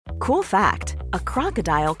Cool fact, a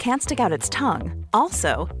crocodile can't stick out its tongue.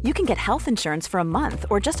 Also, you can get health insurance for a month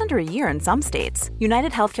or just under a year in some states.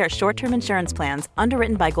 United Healthcare short-term insurance plans,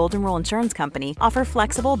 underwritten by Golden Rule Insurance Company, offer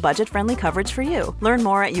flexible, budget-friendly coverage for you. Learn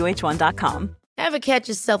more at uh1.com. Ever catch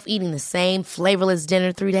yourself eating the same flavorless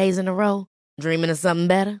dinner 3 days in a row? Dreaming of something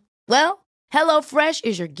better? Well, HelloFresh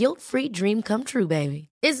is your guilt-free dream come true, baby.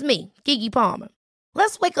 It's me, Keke Palmer.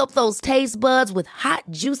 Let's wake up those taste buds with hot,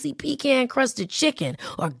 juicy pecan-crusted chicken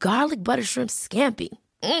or garlic butter shrimp scampi.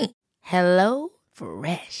 Hello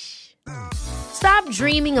Fresh. Stop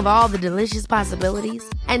dreaming of all the delicious possibilities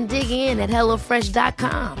and dig in at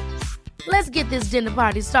HelloFresh.com. Let's get this dinner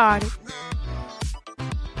party started.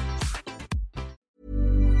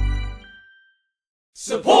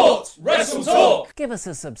 Support Wrestle Talk! Give us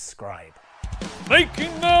a subscribe.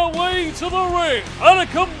 Making their way to the ring at a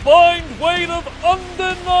combined weight of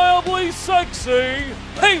undeniably sexy,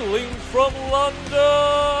 hailing from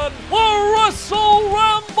London, the Wrestle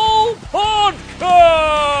Ramble Podcast!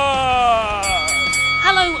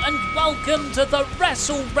 Hello and welcome to the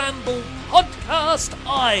Wrestle Ramble Podcast.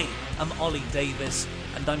 I am Ollie Davis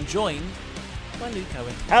and I'm joined by Luke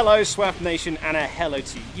Owen. Hello, Swaff Nation, and a hello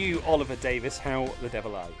to you, Oliver Davis. How the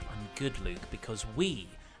devil are you? I'm good, Luke, because we,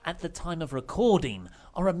 at the time of recording,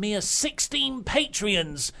 are a mere 16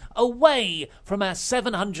 Patreons away from our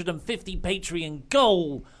 750 Patreon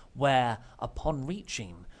goal, where, upon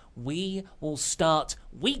reaching, we will start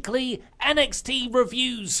weekly NXT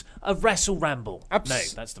reviews of Wrestle Ramble. No,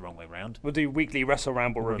 that's the wrong way round. We'll do weekly Wrestle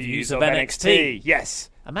Ramble reviews of NXT. Yes.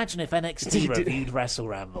 Imagine if NXT reviewed Wrestle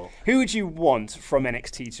Ramble. Who would you want from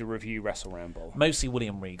NXT to review Wrestle Ramble? Mostly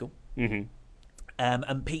William Regal. Mm-hmm.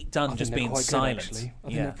 And Pete Dunne just being silent. Good, actually. I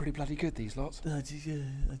think they're pretty bloody good, these lots. I think you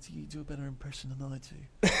do a better impression than I do.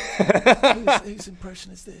 Whose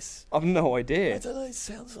impression is this? I've no idea. I don't know, it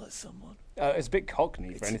sounds like someone. It's a bit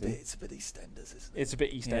Cockney for anything. It's a bit EastEnders, isn't it? It's a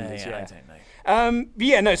bit EastEnders, yeah. I don't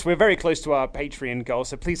know. So we're very close to our Patreon goal,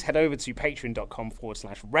 so please head over to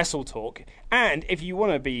patreon.com/WrestleTalk. And if you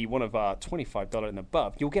want to be one of our $25 and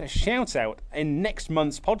above, you'll get a shout out in next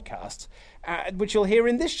month's podcast, which you'll hear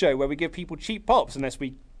in this show, where we give people cheap pops unless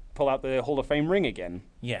we pull out the Hall of Fame ring again.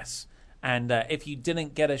 Yes. And if you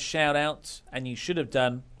didn't get a shout out, and you should have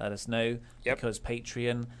done, let us know, because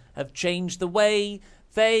Patreon have changed the way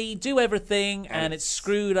they do everything, and it's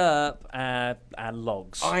screwed up our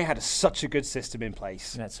logs. I had such a good system in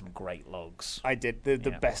place. You had some great logs. I did,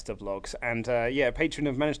 the best of logs. And Patreon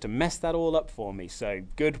have managed to mess that all up for me. So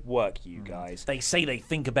good work, you guys. They say they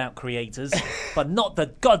think about creators, but not the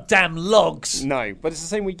goddamn logs. No, but it's the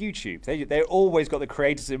same with YouTube. They've always got the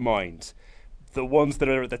creators in mind. The ones that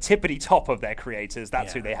are at the tippity top of their creators,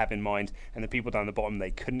 that's who they have in mind. And the people down the bottom,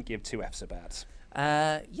 they couldn't give two F's about.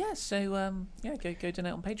 Go donate on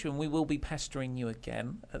Patreon. We will be pestering you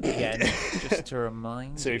again at the end, just to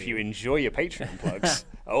remind So you. if you enjoy your Patreon plugs,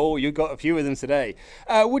 you got a few of them today.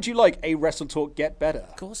 Would you like a Wrestle Talk Get Better?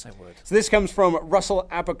 Of course I would. So this comes from Russell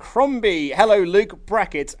Abercrombie. Hello, Luke,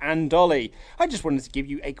 Brackett, and Dolly. I just wanted to give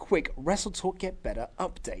you a quick Wrestle Talk Get Better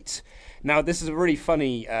update. Now, this is a really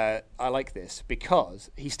funny, I like this,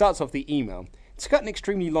 because he starts off the email to cut an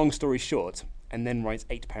extremely long story short, and then writes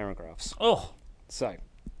 8 paragraphs. Oh. So,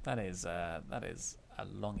 that is a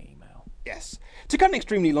long email. Yes. To cut an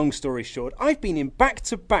extremely long story short, I've been in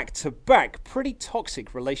back-to-back pretty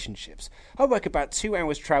toxic relationships. I work about 2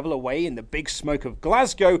 hours travel away in the big smoke of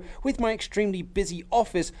Glasgow, with my extremely busy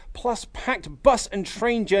office plus packed bus and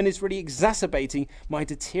train journeys really exacerbating my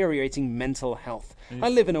deteriorating mental health. I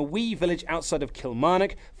live in a wee village outside of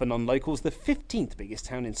Kilmarnock, for non-locals the 15th biggest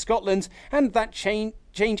town in Scotland, and that change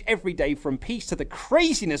every day from peace to the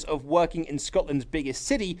craziness of working in Scotland's biggest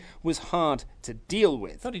city was hard to deal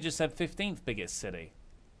with. I thought he just said 15th biggest city.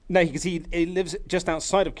 No, because he lives just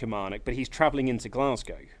outside of Kilmarnock, but he's travelling into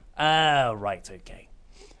Glasgow. Oh, right, okay.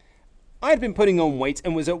 I had been putting on weight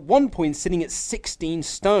and was at one point sitting at 16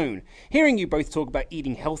 stone. Hearing you both talk about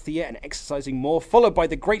eating healthier and exercising more, followed by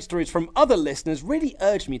the great stories from other listeners, really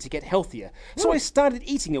urged me to get healthier. So I started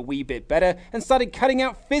eating a wee bit better and started cutting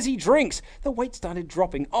out fizzy drinks. The weight started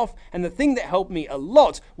dropping off, and the thing that helped me a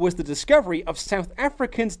lot was the discovery of South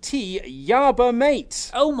African tea Yerba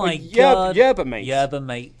Mate. Oh my God. Yerba Mate. Yerba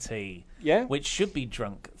Mate tea. Yeah? Which should be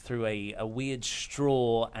drunk through a weird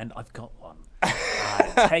straw, and I've got one.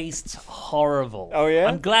 It tastes horrible. Oh, yeah?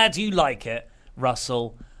 I'm glad you like it,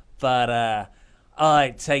 Russell, but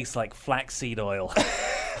it tastes like flaxseed oil.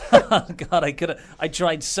 Oh, God, I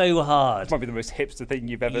tried so hard. This might be the most hipster thing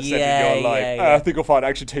you've ever said in your life. Yeah. I think I'll find it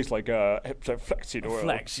actually tastes like flaxseed oil.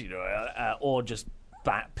 Flaxseed oil, or just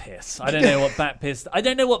bat piss. I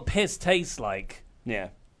don't know what piss tastes like. Yeah.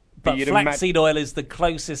 But you'd flaxseed oil is the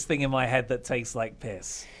closest thing in my head that tastes like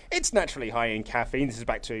piss. It's naturally high in caffeine. This is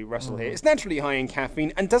back to Russell here. It's naturally high in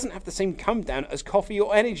caffeine and doesn't have the same come down as coffee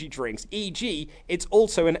or energy drinks. E.g., it's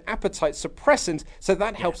also an appetite suppressant, so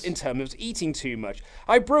that helps in terms of eating too much.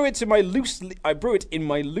 I brew it in my loose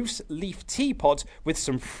leaf teapot with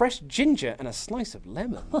some fresh ginger and a slice of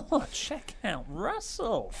lemon. Oh, check out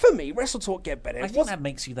Russell. For me, Wrestle Talk Get Better. I think that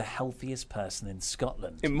makes you the healthiest person in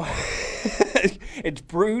Scotland. It's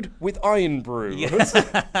brewed with iron brew.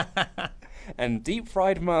 Yeah. And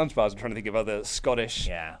deep-fried Mars bars. I'm trying to think of other Scottish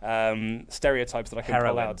stereotypes that I can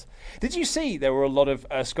pull out. Did you see there were a lot of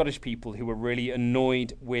Scottish people who were really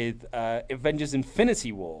annoyed with Avengers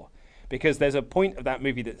Infinity War? Because there's a point of that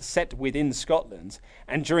movie that's set within Scotland,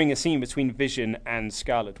 and during a scene between Vision and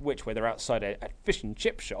Scarlet Witch, where they're outside a fish and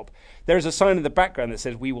chip shop, there is a sign in the background that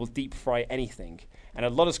says, "We will deep fry anything." And a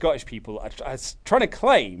lot of Scottish people are trying to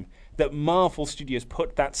claim that Marvel Studios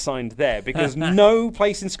put that sign there because no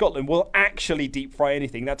place in Scotland will actually deep fry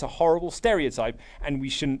anything. That's a horrible stereotype, and we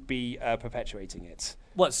shouldn't be perpetuating it.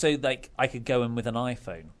 What, so like I could go in with an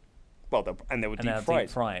iPhone? Well, they would deep deep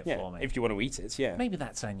fry it for me. If you want to eat it, yeah. Maybe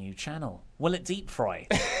that's our new channel. Will it deep fry?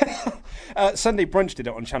 Sunday Brunch did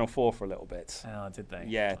it on Channel 4 for a little bit. Oh, did they?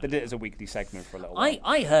 Yeah, they did it as a weekly segment for a little while.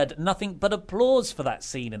 I heard nothing but applause for that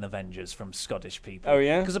scene in Avengers from Scottish people. Oh,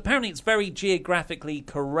 yeah? Because apparently it's very geographically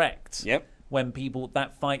correct. Yep. When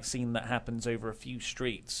that fight scene that happens over a few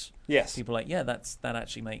streets. Yes. People are like, yeah, that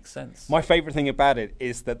actually makes sense. My favourite thing about it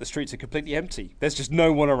is that the streets are completely empty. There's just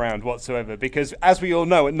no one around whatsoever because, as we all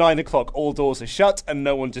know, at 9 o'clock all doors are shut and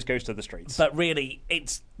no one just goes to the streets. But really,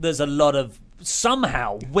 there's a lot of,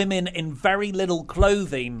 somehow, women in very little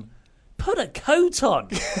clothing put a coat on.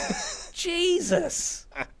 Jesus.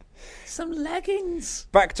 Some leggings.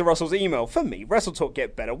 Back to Russell's email. For me, Wrestle Talk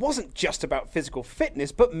Get Better wasn't just about physical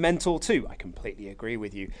fitness, but mental too. I completely agree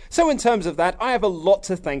with you. So in terms of that, I have a lot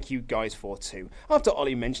to thank you guys for too. After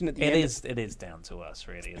Ollie mentioned at the end... It is down to us,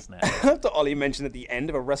 really, isn't it? After Ollie mentioned at the end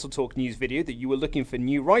of a Wrestle Talk news video that you were looking for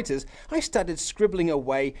new writers, I started scribbling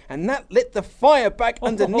away, and that lit the fire back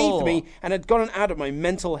underneath me, and had gotten out of my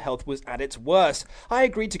mental health was at its worst. I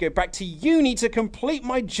agreed to go back to uni to complete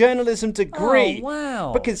my journalism degree. Oh,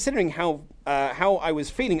 wow. But considering how I was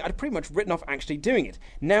feeling, I'd pretty much written off actually doing it.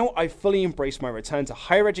 Now I fully embrace my return to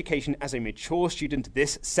higher education as a mature student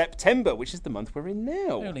this September, which is the month we're in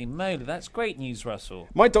now. Holy moly, that's great news, Russell.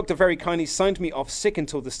 My doctor very kindly signed me off sick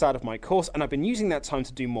until the start of my course, and I've been using that time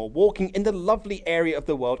to do more walking in the lovely area of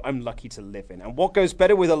the world I'm lucky to live in. And what goes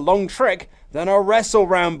better with a long trek than a wrestle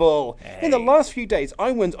ramble? Hey. In the last few days,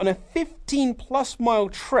 I went on a 15-plus mile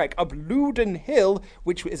trek up Loudon Hill,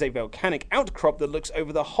 which is a volcanic outcrop that looks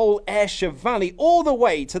over the whole Ayrshire Valley all the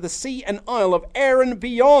way to the sea and Isle of Arran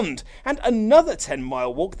beyond, and another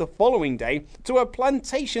 10-mile walk the following day to a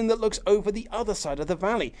plantation that looks over the other side of the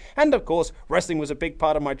valley. And of course, wrestling was a big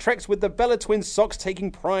part of my treks, with the Bella Twins socks taking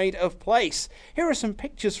pride of place. Here are some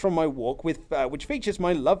pictures from my walk, which features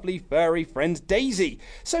my lovely furry friend Daisy.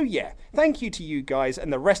 So yeah, thank you to you guys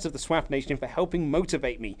and the rest of the Swap Nation for helping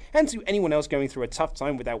motivate me, and to anyone else going through a tough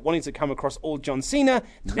time without wanting to come across all John Cena,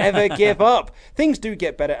 never give up. Things do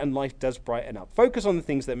get better and life does brighten up. Focus on the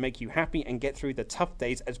things that make you happy and get through the tough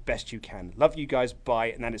days as best you can. Love you guys,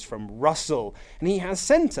 bye. And that is from Russell, and he has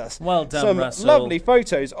sent us some Russell. Lovely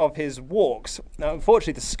photos of his walks. Now,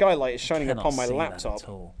 unfortunately, the skylight is shining upon my laptop,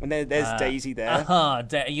 and there's Daisy there. Are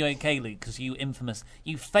you okay, Luke? Because you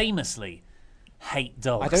famously hate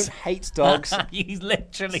dogs. I don't hate dogs.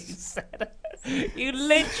 You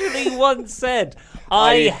literally once said,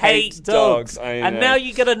 I hate dogs. And now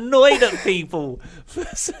you get annoyed at people for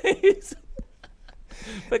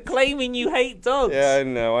claiming you hate dogs. Yeah,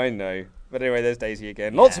 I know. But anyway, there's Daisy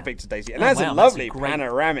again. Lots of pictures of Daisy. And that's a lovely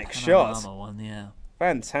panoramic shot. One, yeah.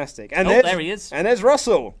 Fantastic. And there he is. And there's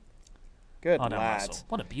Russell. Good lad. Russell.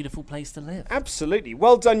 What a beautiful place to live. Absolutely.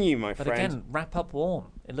 Well done you, my friend. But again, wrap up warm.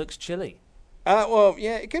 It looks chilly. Well,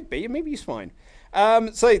 yeah, it could be. Maybe he's fine.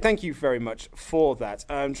 So thank you very much for that.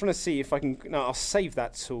 I'm trying to see if I can... No, I'll save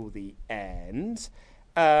that till the end.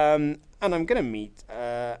 And I'm going to meet...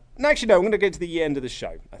 No, actually, no, I'm going to go to the end of the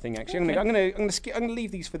show, I think, actually. Okay. I'm going to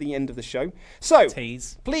leave these for the end of the show. So,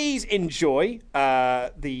 please enjoy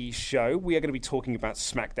the show. We are going to be talking about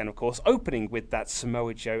SmackDown, of course, opening with that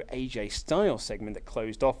Samoa Joe AJ Styles segment that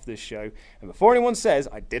closed off the show. And before anyone says,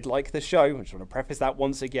 I did like the show, I just want to preface that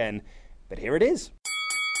once again, but here it is.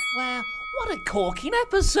 Wow, what a corking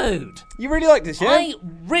episode. You really liked this, yeah? I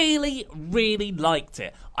really, really liked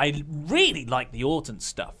it. I really like the Orton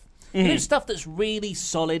stuff. You know, stuff that's really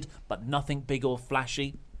solid, but nothing big or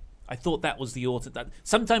flashy. I thought that was the autumn.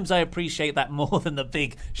 Sometimes I appreciate that more than the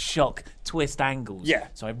big shock twist angles. Yeah.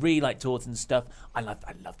 So I really liked Orton's stuff. I love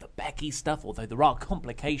the Becky stuff, although there are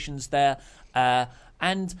complications there.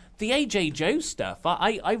 And the AJ Joe stuff,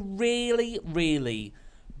 I really, really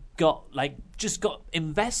got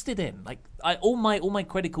invested in. Like all my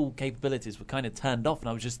critical capabilities were kind of turned off, and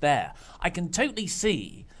I was just there. I can totally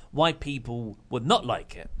see why people would not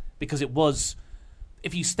like it, because it was,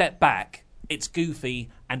 if you step back, it's goofy,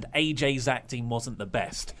 and AJ's acting wasn't the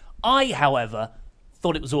best. I, however,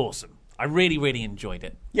 thought it was awesome. I really, really enjoyed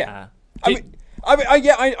it. Yeah. I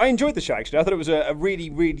enjoyed the show, actually. I thought it was a really,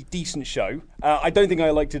 really decent show. I don't think I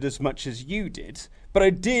liked it as much as you did, but I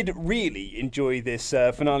did really enjoy this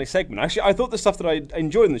finale segment. Actually, I thought the stuff that I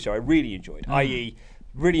enjoyed in the show, I really enjoyed, i.e.,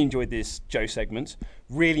 really enjoyed this Joe segment,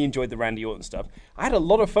 really enjoyed the Randy Orton stuff. I had a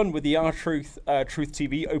lot of fun with the R-Truth Truth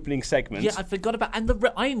TV opening segment. Yeah, I forgot about... And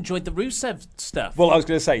I enjoyed the Rusev stuff. Well, I was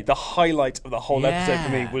going to say, the highlight of the whole episode for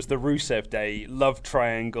me was the Rusev Day, love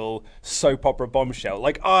triangle, soap opera bombshell.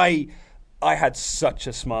 Like, I had such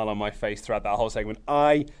a smile on my face throughout that whole segment.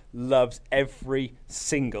 I loved every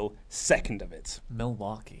single second of it.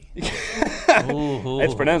 Milwaukee.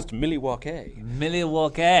 It's pronounced Milwaukee.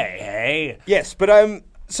 Milwaukee, hey? Yes, but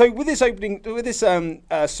so with this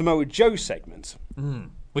Samoa Joe segment,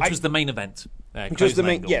 which was the main event, which was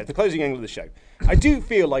the closing angle of the show. I do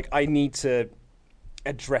feel like I need to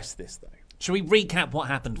address this though. Shall we recap what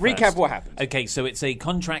happened first? Recap what happened. Okay, so it's a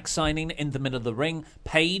contract signing in the middle of the ring.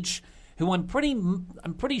 Paige, who I'm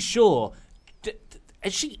pretty sure,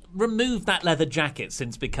 has she removed that leather jacket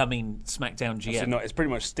since becoming SmackDown GM? It's pretty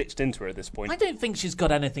much stitched into her at this point. I don't think she's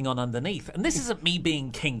got anything on underneath. And this isn't me being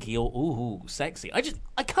kinky or ooh sexy.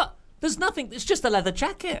 I cut. There's nothing. It's just a leather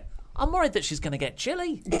jacket. I'm worried that she's going to get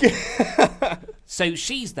chilly. So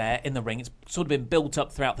she's there in the ring. It's sort of been built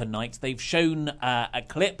up throughout the night. They've shown a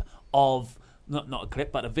clip of... Not a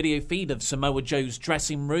clip, but a video feed of Samoa Joe's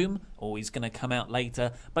dressing room. Or he's going to come out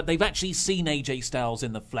later. But they've actually seen AJ Styles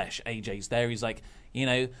in the flesh. AJ's there. He's like,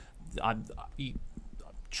 you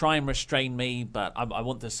try and restrain me, but I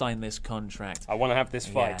want to sign this contract. I want to have this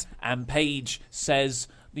fight. Yeah. And Paige says,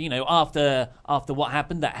 after what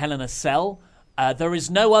happened at Hell in a Cell, there is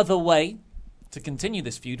no other way to continue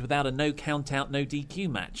this feud without a no count out, no DQ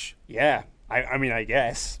match. Yeah, I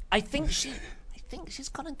guess. I think she's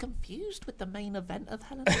gotten confused with the main event of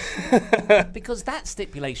Hell in a Cell. Because that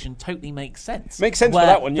stipulation totally makes sense. Makes sense for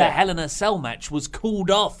that one, yeah. The Hell in a Cell match was called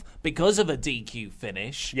off because of a DQ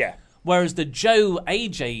finish. Yeah. Whereas the Joe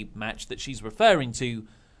AJ match that she's referring to,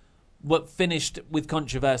 what finished with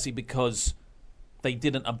controversy because they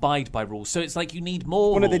didn't abide by rules. So it's like you need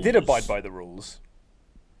more rules. No, they did abide by the rules.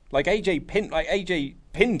 Like AJ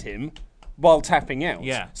pinned him while tapping out.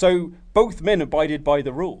 Yeah. So both men abided by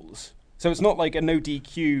the rules. So it's not like a no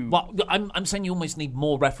DQ. Well, I'm saying you almost need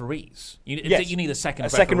more referees. You need a second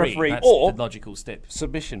referee. That's or the logical step.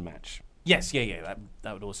 Submission match. Yes, yeah.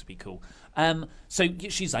 That would also be cool. So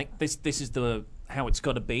she's like, this is how it's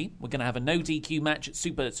got to be. We're going to have a no DQ match at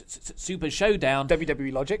Super Showdown.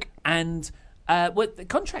 WWE Logic. And the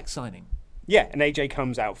contract signing. Yeah, and AJ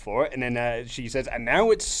comes out for it, and then she says, and now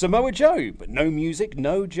it's Samoa Joe, but no music,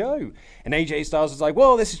 no Joe. And AJ Styles is like,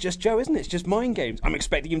 well, this is just Joe, isn't it? It's just mind games. I'm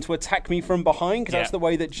expecting him to attack me from behind, because that's the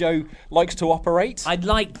way that Joe likes to operate. I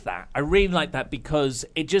liked that. I really liked that, because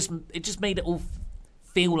it just made it all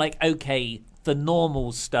feel like, okay, the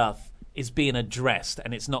normal stuff is being addressed,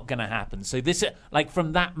 and it's not going to happen. So this, like,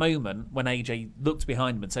 from that moment when AJ looked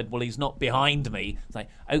behind him and said, well, he's not behind me, it's like,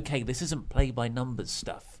 okay, this isn't play-by-numbers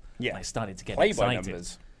stuff. Yeah. And I started to get play excited. By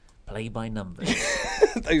numbers. Play by numbers.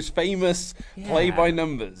 Those famous play by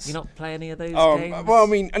numbers. You not play any of those games? Well, I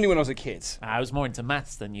mean, only when I was a kid. I was more into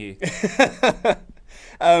maths than you.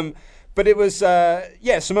 But it was,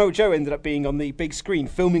 Samoa Joe ended up being on the big screen,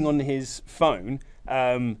 filming on his phone,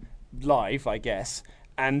 live, I guess.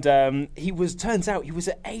 And turns out he was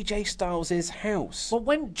at AJ Styles' house. Well,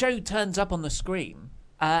 when Joe turns up on the screen,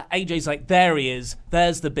 AJ's like, there he is,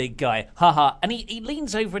 there's the big guy, haha. And he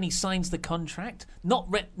leans over and he signs the contract.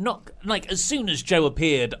 Not like as soon as Joe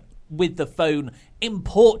appeared with the phone in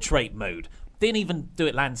portrait mode. Didn't even do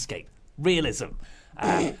it landscape. Realism.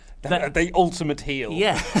 The ultimate heel.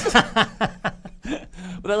 Yeah.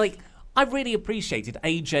 But they're like, I really appreciated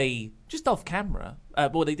AJ just off camera.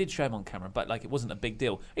 Well, they did show him on camera, but like it wasn't a big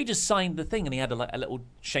deal. He just signed the thing and he had a little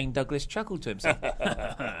Shane Douglas chuckle to himself.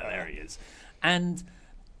 There he is. And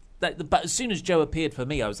but as soon as Joe appeared for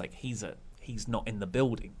me, I was like, he's not in the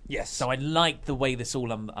building. Yes. So I liked the way this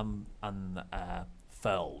all unfurled.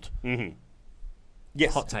 Mm-hmm.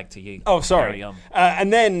 Yes. Hot tag to you. Oh, sorry. Carry on.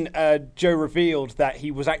 And then Joe revealed that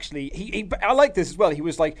he was actually... I like this as well. He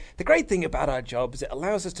was like, the great thing about our job is it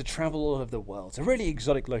allows us to travel all over the world to really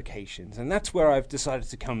exotic locations, and that's where I've decided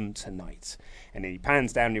to come tonight. And he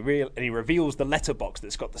pans down and he reveals the letterbox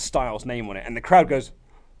that's got the Styles name on it, and the crowd goes,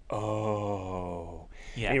 oh...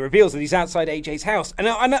 Yeah. And he reveals that he's outside AJ's house.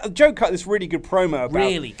 And Joe cut this really good promo about...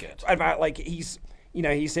 Really good. About, like, he's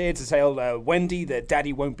here to tell Wendy that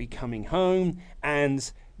Daddy won't be coming home.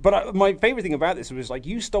 But my favourite thing about this was, like,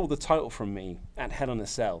 you stole the title from me at Hell in a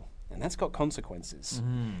Cell. And that's got consequences.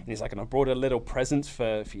 And he's like, and I brought a little present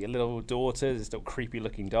for your little daughter, this little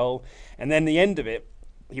creepy-looking doll. And then the end of it,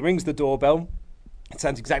 he rings the doorbell. It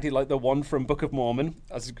sounds exactly like the one from Book of Mormon.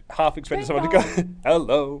 I was half expecting someone to go,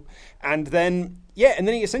 hello. And then he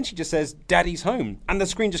essentially just says, Daddy's home. And the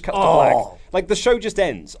screen just cuts to black. Like, the show just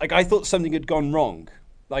ends. Like, I thought something had gone wrong.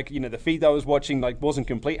 Like, the feed that I was watching, like, wasn't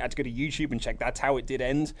complete. I had to go to YouTube and check that's how it did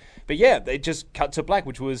end. But yeah, they just cut to black,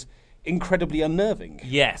 which was incredibly unnerving.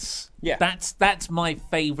 Yes. Yeah. That's my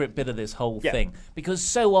favourite bit of this whole thing. Because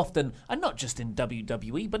so often, and not just in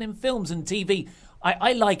WWE, but in films and TV,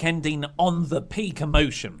 I like ending on the peak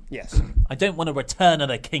emotion. Yes. I don't want to return of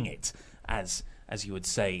the king it, as you would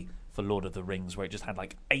say for Lord of the Rings, where it just had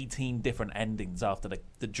like 18 different endings after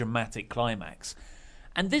the dramatic climax.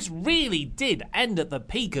 And this really did end at the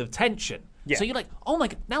peak of tension. Yeah. So you're like, oh my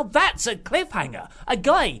God, now that's a cliffhanger. A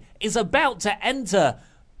guy is about to enter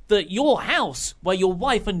your house where your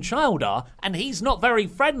wife and child are, and he's not very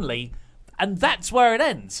friendly, and that's where it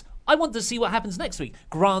ends. I want to see what happens next week.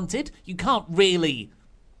 Granted, you can't really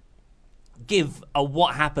give a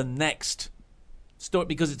what happened next story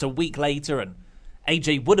because it's a week later and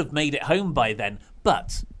AJ would have made it home by then,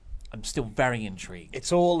 but I'm still very intrigued.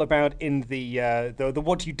 It's all about in the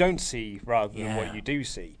what you don't see rather than what Yeah. you do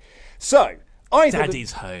see. So,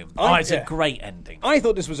 Daddy's home. It's a great ending. I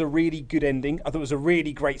thought this was a really good ending. I thought it was a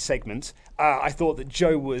really great segment. I thought that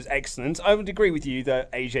Joe was excellent. I would agree with you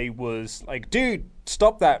that AJ was like, dude,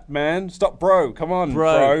 stop that, man. Stop, bro. Come on,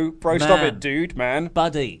 bro. Bro, stop man. it, dude, man.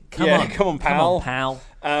 Buddy, Come on, pal. Come on, pal.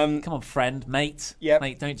 Come on, friend, mate. Yep.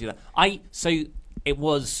 Mate, don't do that. It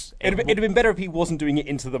It'd have been better if he wasn't doing it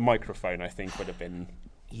into the microphone, I think, would have been...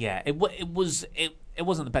 Yeah, it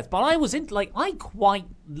wasn't the best, but I quite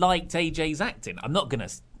liked AJ's acting. I'm not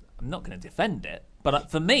gonna defend it, but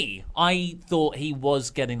for me, I thought he was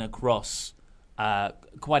getting across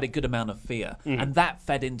quite a good amount of fear, and that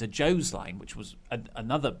fed into Joe's line, which was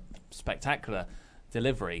another spectacular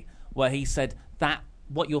delivery, where he said that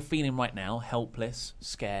what you're feeling right now, helpless,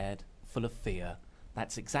 scared, full of fear,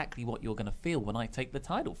 that's exactly what you're going to feel when I take the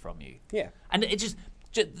title from you. Yeah, and it just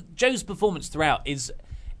Joe's performance throughout is.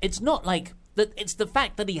 It's not like that. It's the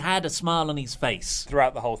fact that he had a smile on his face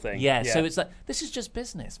throughout the whole thing. Yeah. So it's like, this is just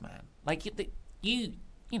business, man. Like you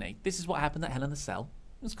know, this is what happened at Hell in a Cell.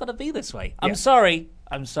 It's got to be this way. I'm sorry,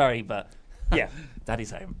 but yeah, Daddy's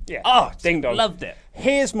home. Yeah. Oh, ding dong. Loved it.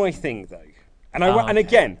 Here's my thing though,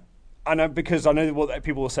 because I know what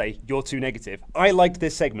people will say, you're too negative. I liked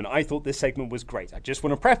this segment. I thought this segment was great. I just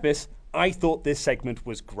want to preface, I thought this segment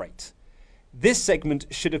was great. This segment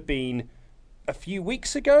should have been a few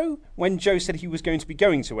weeks ago when Joe said he was going to be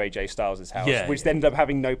going to AJ Styles' house, which ended up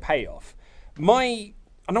having no payoff. I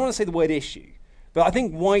don't want to say the word issue, but I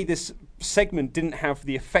think why this segment didn't have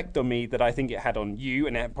the effect on me that I think it had on you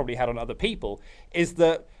and it probably had on other people is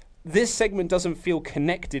that this segment doesn't feel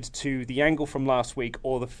connected to the angle from last week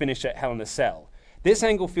or the finish at Hell in a Cell. This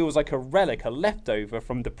angle feels like a relic, a leftover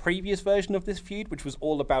from the previous version of this feud, which was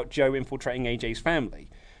all about Joe infiltrating AJ's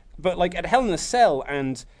family. But like at Hell in a Cell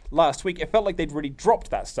and last week, it felt like they'd really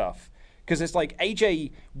dropped that stuff. Because it's like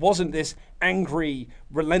AJ wasn't this angry,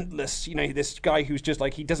 relentless, this guy who's just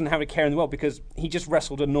like, he doesn't have a care in the world because he just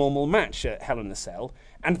wrestled a normal match at Hell in a Cell.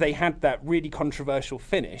 And they had that really controversial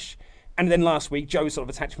finish. And then last week, Joe sort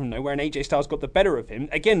of attacked from nowhere and AJ Styles got the better of him.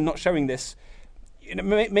 Again, not showing this.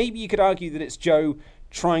 Maybe you could argue that it's Joe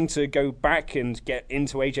trying to go back and get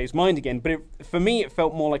into AJ's mind again, but for me it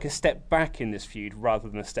felt more like a step back in this feud rather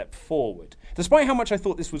than a step forward. Despite how much I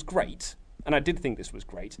thought this was great, and I did think this was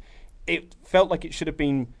great, it felt like it should have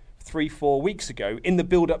been 3-4 weeks ago in the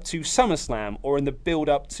build-up to SummerSlam or in the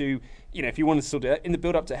build-up to, if you wanted to still do it, in the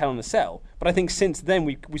build-up to Hell in a Cell. But I think since then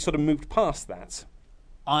we sort of moved past that.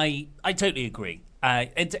 I totally agree.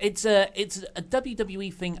 It's a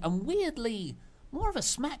WWE thing, and weirdly more of a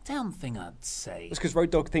SmackDown thing, I'd say. It's because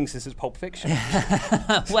Road Dogg thinks this is Pulp Fiction.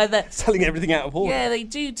 Where they're telling everything out of order. Yeah, they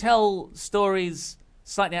do tell stories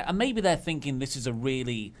slightly out, and maybe they're thinking this is a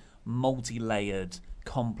really multi-layered,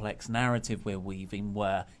 complex narrative we're weaving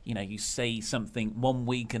where, you say something one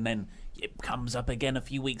week and then it comes up again a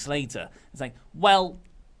few weeks later. It's like, well,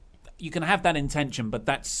 you can have that intention, but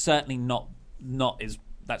that's certainly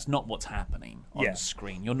that's not what's happening on the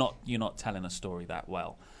screen. You're not telling a story that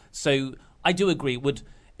well. So I do agree.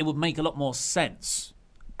 It would make a lot more sense,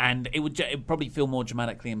 and it would probably feel more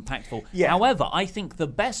dramatically impactful. Yeah. However, I think the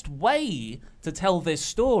best way to tell this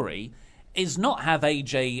story is not have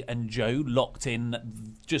AJ and Joe locked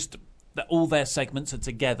in, just that all their segments are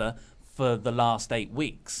together for the last 8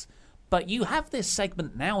 weeks. But you have this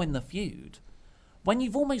segment now in the feud when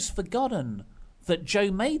you've almost forgotten that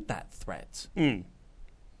Joe made that threat.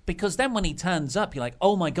 Because then when he turns up, you're like,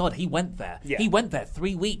 oh my God, he went there. Yeah. He went there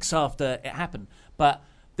 3 weeks after it happened. But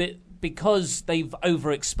because they've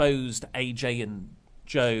overexposed AJ and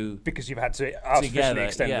Joe, because you've had to artificially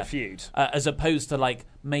extend the feud, as opposed to like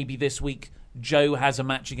maybe this week Joe has a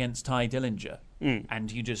match against Ty Dillinger, and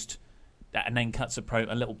then cuts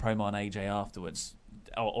a little promo on AJ afterwards,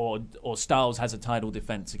 or Styles has a title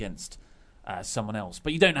defense against someone else,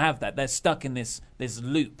 but you don't have that. They're stuck in this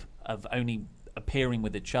loop of only appearing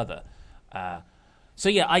with each other. So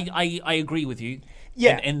yeah, I agree with you.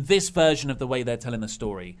 Yeah, in this version of the way they're telling the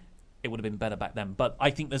story, it would have been better back then. But I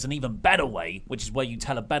think there's an even better way, which is where you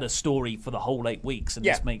tell a better story for the whole 8 weeks, and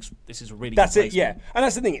this is a really that's good it. Yeah, and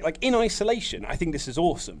that's the thing. Like in isolation, I think this is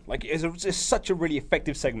awesome. Like it's such a really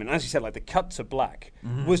effective segment. As you said, like the cut to black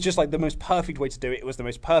was just like the most perfect way to do it. It was the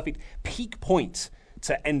most perfect peak point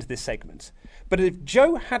to end this segment. But if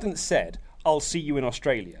Joe hadn't said, "I'll see you in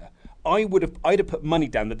Australia," I'd have put money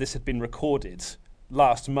down that this had been recorded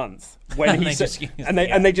last month when he said, and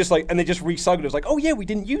they just recycled it. It was like, oh yeah, we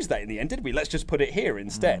didn't use that in the end, did we? Let's just put it here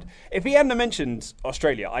instead. If he hadn't mentioned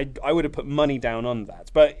Australia, I would have put money down on that.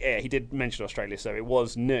 But yeah, he did mention Australia, so it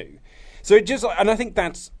was new. So it just, and I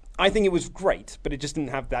think it was great, but it just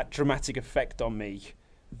didn't have that dramatic effect on me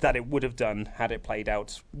that it would have done had it played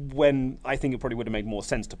out, when I think it probably would have made more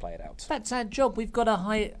sense to play it out. That's our job. We've got to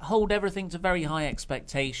hold everything to very high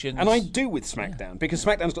expectations. And I do with SmackDown, because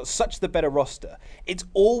SmackDown's got such the better roster. It's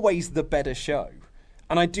always the better show.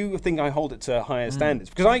 And I do think I hold it to higher standards,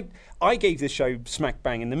 because I gave this show smack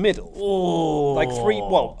bang in the middle. Oh. Like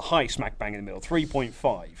high smack bang in the middle,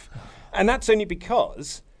 3.5. And that's only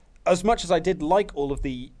because, as much as I did like all of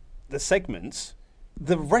the segments,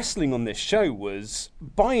 the wrestling on this show was,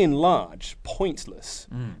 by and large, pointless.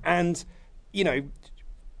 And, you know,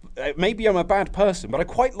 maybe I'm a bad person, but I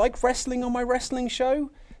quite like wrestling on my wrestling show.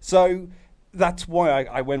 So that's why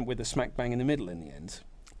I went with a smack bang in the middle in the end.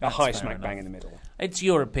 That's high fair smack enough. bang in the middle. It's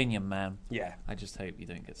your opinion, man. Yeah. I just hope you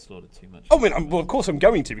don't get slaughtered too much. Oh, I mean, well, of course I'm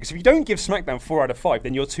going to, because if you don't give SmackDown 4 out of 5,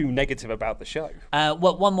 then you're too negative about the show.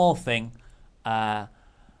 Well, one more thing.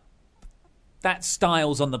 That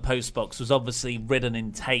Styles on the post box was obviously written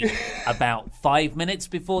in tape about 5 minutes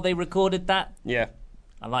before they recorded that. Yeah.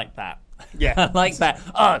 I like that. Yeah. I like that.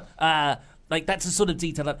 Like that's a sort of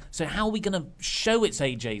detail. So how are we going to show it's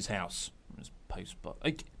AJ's house? It's post box.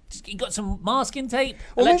 You got some masking tape,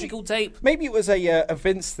 electrical tape. Maybe it was a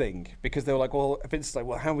Vince thing, because they were like, well, Vince is like,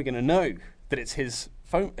 well, how are we going to know that it's his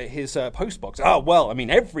post box? Oh, well, I mean,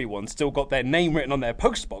 everyone's still got their name written on their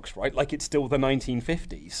post box, right? Like it's still the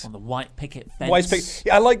 1950s. On the white picket fence.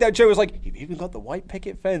 Yeah, I like that. Joe was like, you've even got the white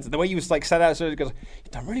picket fence. And the way he was like sat out, so he goes,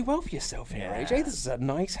 you've done really well for yourself here, AJ. This is a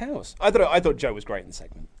nice house. I thought Joe was great in the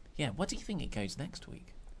segment. Yeah, what do you think it goes next week?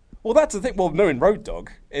 Well, that's the thing. Well, knowing Road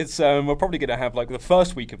Dogg, it's we're probably going to have like the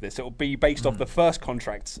first week of this. It'll be based off the first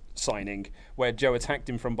contract signing where Joe attacked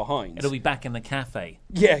him from behind. It'll be back in the cafe.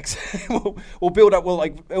 Yeah, exactly. We'll build up.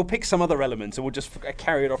 We'll pick some other elements and we'll just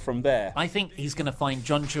carry it off from there. I think he's going to find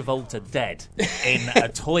John Travolta dead in a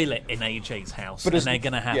toilet in AJ's house, and they're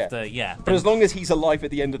going to have to. But as long as he's alive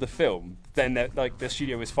at the end of the film, then the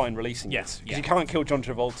studio is fine releasing it, because you can't kill John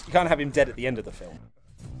Travolta. You can't have him dead at the end of the film.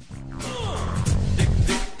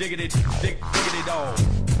 Diggity dog.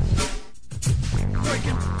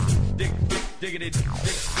 Breaking. Diggity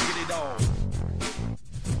dog.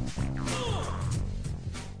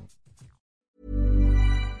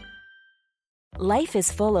 Life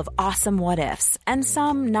is full of awesome what-ifs, and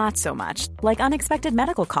some not so much, like unexpected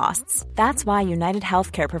medical costs. That's why United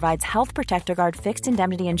Healthcare provides Health Protector Guard fixed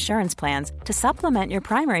indemnity insurance plans to supplement your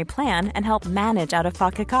primary plan and help manage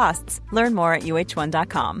out-of-pocket costs. Learn more at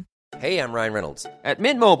uh1.com. Hey, I'm Ryan Reynolds. At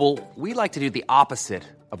Mint Mobile, we like to do the opposite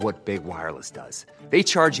of what Big Wireless does. They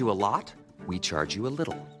charge you a lot, we charge you a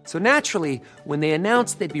little. So naturally, when they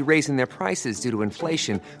announced they'd be raising their prices due to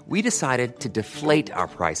inflation, we decided to deflate our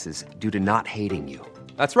prices due to not hating you.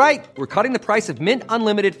 That's right. We're cutting the price of Mint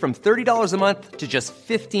Unlimited from $30 a month to just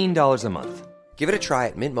 $15 a month. Give it a try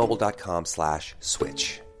at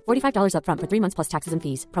mintmobile.com/switch. $45 up front for 3 months plus taxes and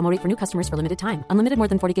fees. Promo rate for new customers for limited time. Unlimited more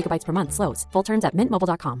than 40 gigabytes per month slows. Full terms at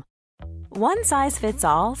mintmobile.com. One size fits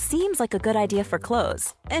all seems like a good idea for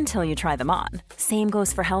clothes until you try them on. Same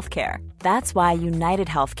goes for healthcare. That's why United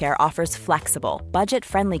Healthcare offers flexible,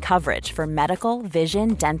 budget-friendly coverage for medical,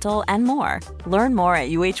 vision, dental, and more. Learn more at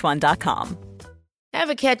uh1.com.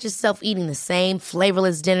 Ever catch yourself eating the same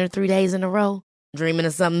flavorless dinner 3 days in a row? Dreaming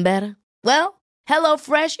of something better? Well,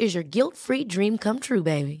 HelloFresh is your guilt-free dream come true,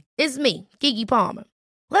 baby. It's me, Keke Palmer.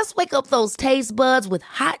 Let's wake up those taste buds with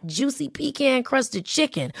hot, juicy pecan-crusted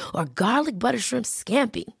chicken or garlic butter shrimp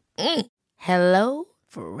scampi. Hello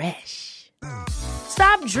Fresh.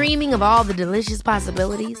 Stop dreaming of all the delicious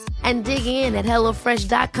possibilities and dig in at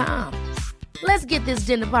HelloFresh.com. Let's get this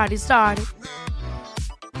dinner party started.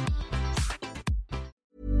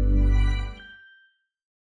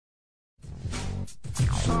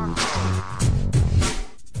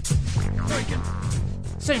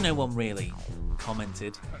 So no one really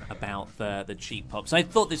commented about the cheap pops. I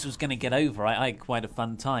thought this was going to get over. I had quite a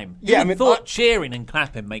fun time. Yeah, I thought cheering and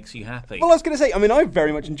clapping makes you happy. Well, I was going to say, I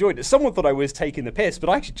very much enjoyed it. Someone thought I was taking the piss, but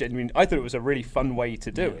I thought it was a really fun way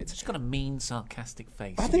to do it. It's just got a mean, sarcastic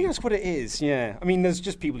face. I think that's what it is, yeah. There's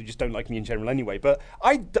just people who just don't like me in general anyway, but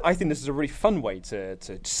I think this is a really fun way to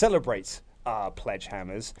celebrate our pledge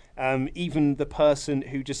hammers. Even the person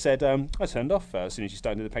who just said, I turned off as soon as you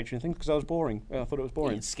started the Patreon thing because I was boring. I thought it was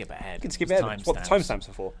boring. You can skip ahead. You can skip ahead. That's what the timestamps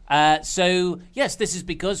are for. So, yes, this is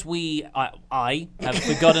because I have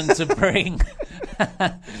forgotten to bring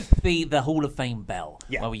the Hall of Fame bell,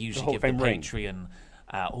 where we usually give the Patreon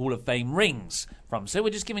Hall of Fame rings from. So we're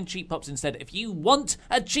just giving cheap pops instead. If you want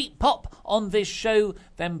a cheap pop on this show,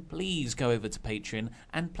 then please go over to Patreon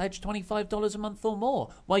and pledge $25 a month or more,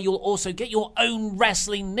 where you'll also get your own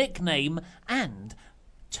wrestling nickname and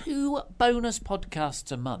 2 bonus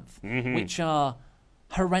podcasts a month, which are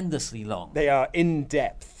horrendously long. They are in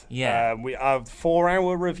depth. Yeah. We have a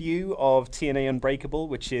 4-hour review of TNA Unbreakable,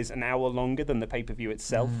 which is an hour longer than the pay-per-view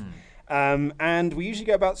itself. And we usually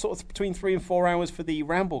go about sort of between 3 and 4 hours for the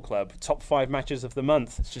Ramble Club, top 5 matches of the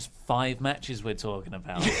month. It's just 5 matches we're talking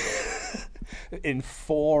about. In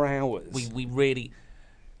 4 hours. We really...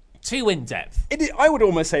 Too in-depth. I would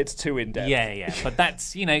almost say it's too in-depth. Yeah. But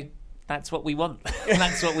that's, that's what we want.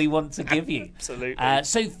 That's what we want to give you. Absolutely.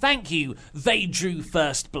 So thank you. They drew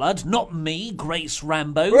first blood, not me, Grace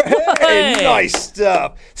Rambo. Hey, nice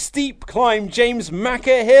stuff. Steep climb, James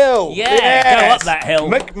McAhill. Yeah, yes. go up that hill.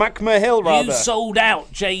 McMahill, rather. You sold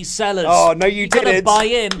out, Jay Sellers. Oh, no, you didn't. You got to buy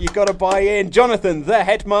in. You got to buy in. Jonathan, the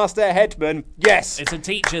headmaster headman. Yes. It's a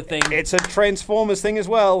teacher thing. It's a Transformers thing as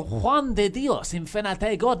well. Juan de Dios,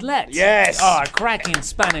 Infinite Godlet. Yes. Oh, cracking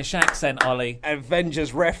Spanish accent, Ollie.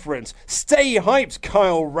 Avengers reference. Stay hyped,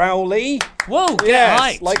 Kyle Rowley. Whoa, get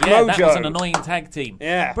hyped. Like yeah, Mojo. That was an annoying tag team.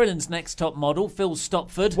 Yeah. Britain's next top model, Phil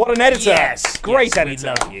Stopford. What an editor. Yes. Great editor.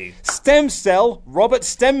 editor. We love you. Stem cell, Robert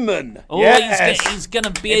Stemman. Oh, yes. he's going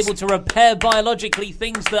to be able to repair biologically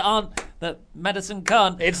things that medicine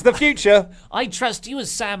can't. It's the future. I trust you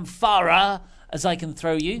as Sam Farah as I can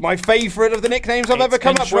throw you. My favourite of the nicknames I've ever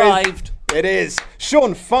come up contrived. with. It is.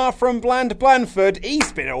 Sean Far From Blandford.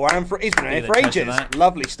 He's been around for ages.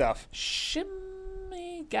 Lovely stuff. Shimmy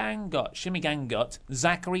Gangot,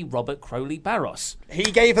 Zachary Robert Crowley Barros. He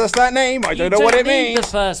gave us that name. I don't know what it means. You don't need the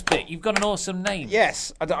first bit. You've got an awesome name.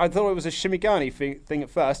 Yes. I thought it was a Shimigani thing at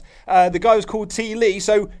first. The guy was called T. Lee,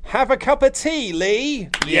 so have a cup of tea, Lee.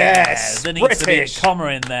 Yes. There needs to be a comma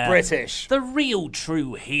in there. British. The real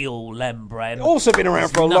true heel, Lembren. Also been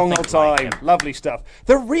around for a long time. Like Lovely stuff.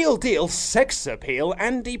 The real deal sex appeal,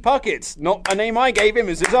 Andy Puckett. Not a name I gave him,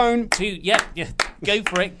 as his own. Yeah, go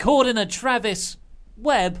for it. Cordina Travis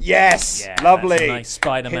Webb. Yes, yeah, lovely. That's a nice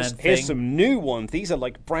Spider-Man thing. Here's some new ones. These are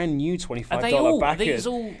like brand new $25 backers.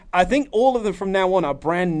 All... I think all of them from now on are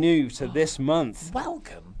brand new to this month.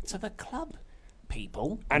 Welcome to the club,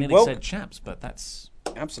 people. And I nearly said chaps, but that's...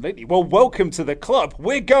 Absolutely. Well, welcome to the club.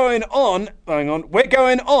 We're going on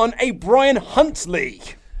a Brian Hunt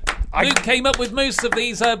League. Luke came up with most of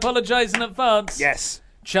these. I apologise in advance. Yes.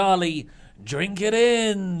 Charlie... Drink it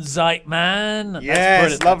in, Zeitman.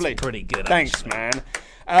 Yes, lovely. That's pretty good, Thanks, actually. man.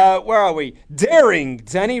 Where are we? Daring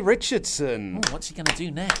Danny Richardson. Ooh, what's he going to do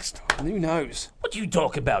next? Who knows? What do you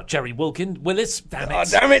talk about, Jerry Willis? Damn it. Oh,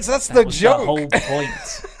 damn it, that's the joke. The whole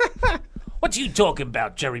point. What are you talking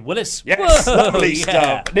about, Jerry Willis? Yes, Whoa, lovely yeah.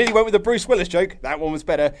 stuff. Nearly went with the Bruce Willis joke. That one was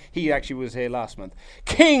better. He actually was here last month.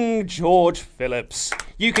 King George Phillips.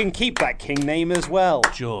 You can keep that king name as well.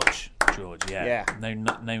 George, yeah. No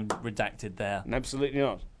redacted there. Absolutely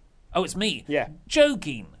not. Oh, it's me. Yeah.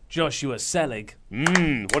 Joking, Joshua Selig.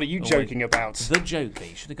 What are you joking about? The Joker.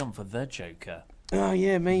 You should have gone for the Joker. Oh,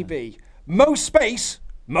 yeah, maybe. Mo space,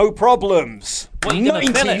 mo problems. What, you gonna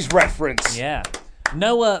fill 90s it? reference. Yeah.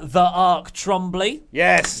 Noah the Ark Trombley.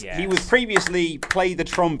 Yes, Yes. he was previously Play the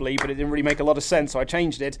Trombley, but it didn't really make a lot of sense, so I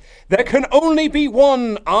changed it. There can only be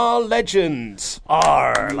one R legend.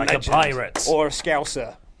 Like Legend. a pirate. Or a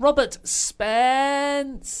Scouser. Robert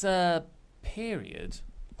Spencer, period.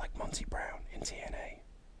 Like Monty Brown in TNA.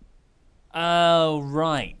 Oh,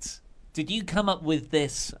 right. Did you come up with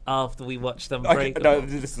this after we watched them break? No,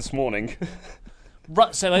 this morning.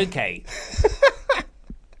 Right, so okay.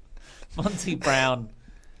 Monty Brown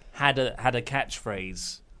had a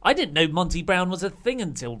catchphrase. I didn't know Monty Brown was a thing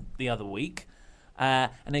until the other week.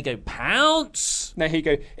 And they go, pounce. Now here you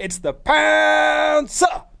go. It's the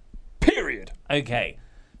Pouncer. Period. Okay,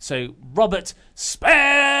 so Robert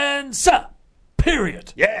Spencer.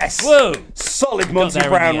 Period. Yes. Whoa. Solid Monty there in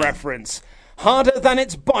Brown the end. reference. Harder than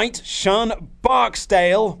its bite, Sean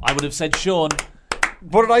Barksdale. I would have said Sean.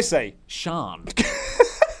 What did I say? Sean.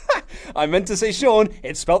 I meant to say Sean.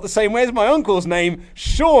 It's spelt the same way as my uncle's name,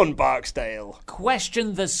 Sean Barksdale.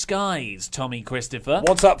 Question the skies, Tommy Christopher.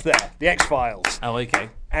 What's up there? The X-Files. Oh, okay.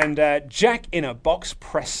 And Jack in a Box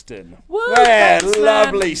Preston. Woo, Yeah, thanks, man.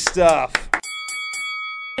 lovely stuff.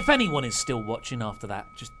 If anyone is still watching after that,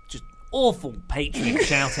 just awful Patreon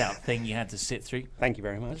shout-out thing you had to sit through. Thank you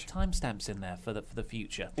very much. Timestamps in there for the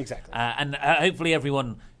future. Exactly. And hopefully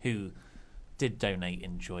everyone who did donate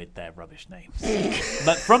enjoyed their rubbish names.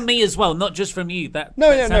 But from me as well, not just from you. That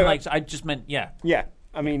No, sounded no. like I just meant, yeah. Yeah,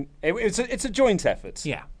 I mean, it's a joint effort.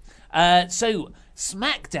 Yeah. So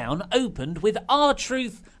SmackDown opened with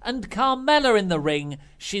R-Truth and Carmella in the ring.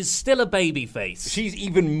 She's still a babyface. She's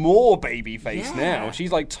even more babyface Yeah. now.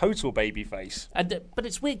 She's like total babyface. But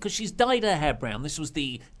it's weird because she's dyed her hair brown. This was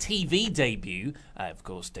the TV debut. Of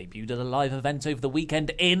course, debuted at a live event over the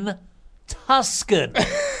weekend in Tucson,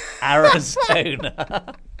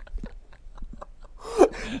 Arizona.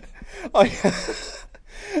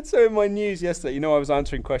 So in my news yesterday, I was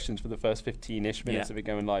answering questions for the first 15-ish minutes Yeah. of it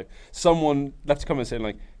going live. Someone left a comment saying,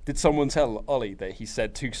 like, did someone tell Ollie that he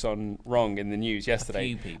said Tucson wrong in the news yesterday?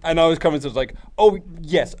 few people. And I was commenting, like, oh,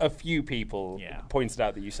 yes, a few people Yeah. pointed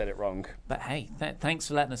out that you said it wrong. But hey, thanks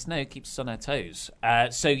for letting us know. Keeps us on our toes.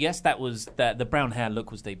 So yes, that was the brown hair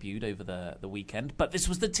look was debuted over the weekend. But this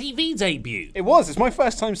was the TV debut. It was. It's my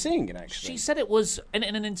first time seeing it, actually. She said it was, in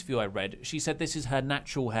an interview I read, she said this is her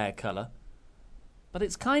natural hair colour. But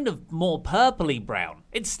it's kind of more purpley brown.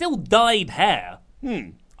 It's still dyed hair.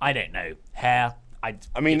 I don't know. Hair. I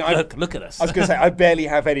mean, look at us. I was going to say, I barely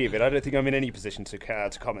have any of it. I don't think I'm in any position to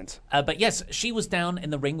comment. But yes, she was down in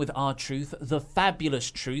the ring with R-Truth, the Fabulous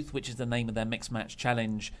Truth, which is the name of their Mixed Match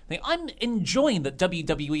Challenge thing. I'm enjoying that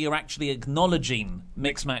WWE are actually acknowledging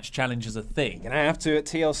Mixed Match Challenge as a thing. Gonna have to at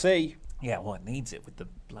TLC. Yeah, well, it needs it with the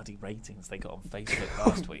bloody ratings they got on Facebook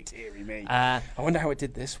last week. Deary me. I wonder how it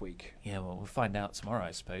did this week. Yeah, well, we'll find out tomorrow,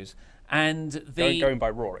 I suppose. And Going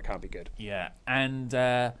by Raw, it can't be good. Yeah, and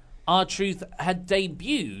R-Truth had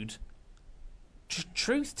debuted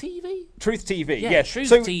Truth TV? Truth TV, Yeah, yes. Truth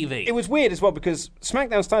so TV. It was weird as well because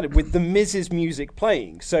SmackDown started with The Miz's music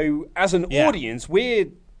playing. So as an Yeah. audience, we're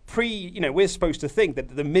supposed to think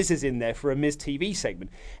that The Miz is in there for a Miz TV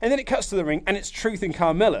segment. And then it cuts to the ring and it's Truth and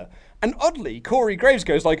Carmella. And oddly, Corey Graves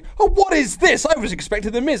goes like, oh, what is this? I was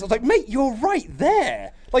expecting The Miz. I was like, mate, you're right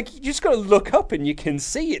there. Like, you just got to look up and you can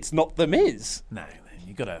see it's not The Miz. No,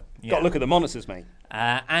 you gotta Got to look at the monitors, mate.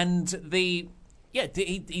 and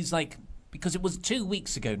he's like, because it was 2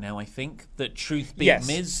 weeks ago now, I think, that Truth beat Yes.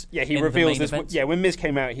 Miz. Yeah, he in the reveals main this. event. Yeah, when Miz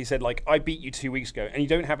came out, he said, like, I beat you 2 weeks ago and you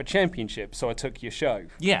don't have a championship, so I took your show.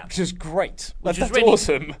 Yeah. Which is great. Which That's is really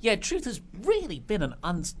awesome. Yeah, Truth has really been an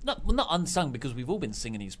not unsung because we've all been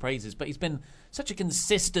singing his praises, but he's been such a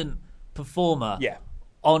consistent performer. Yeah.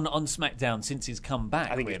 On SmackDown since he's come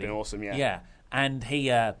back. I think he's really. been awesome, yeah. Yeah, and he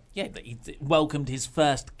welcomed his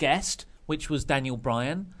first guest, which was Daniel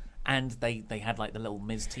Bryan. And they had like the little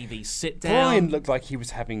Miz TV sit down. Brian looked like he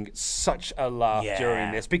was having such a laugh Yeah.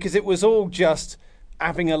 during this because it was all just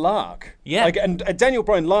having a lark. Yeah. Like, and Daniel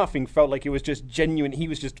Bryan laughing felt like it was just genuine. He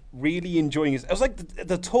was just really enjoying it was like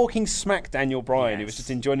the talking smack Daniel Bryan. He was Yes.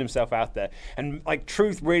 just enjoying himself out there. And like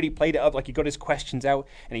Truth really played it up. Like he got his questions out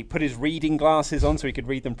and he put his reading glasses on so he could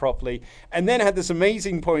read them properly. And then had this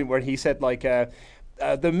amazing point where he said like,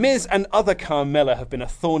 The Miz and other Carmella have been a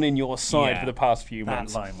thorn in your side Yeah. for the past few That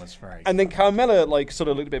months. line was very. And then Carmella, like, sort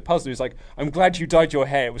of looked a bit puzzled. He was like, I'm glad you dyed your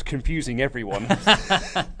hair. It was confusing everyone.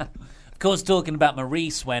 Of course, talking about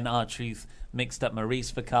Maurice when R-Truth mixed up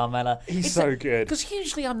Maurice for Carmella. He's so good. Because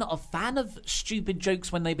usually I'm not a fan of stupid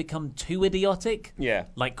jokes when they become too idiotic. Yeah.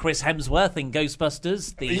 Like Chris Hemsworth in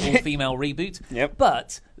Ghostbusters, the all-female reboot. Yep.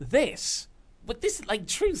 But this But this, like,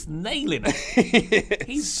 Truth's nailing it.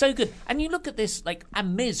 He's so good. And you look at this, like,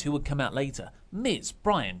 and Miz, who would come out later. Miz,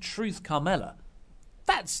 Bryan, Truth, Carmella.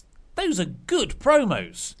 Those are good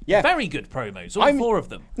promos. Yeah. Very good promos, all four of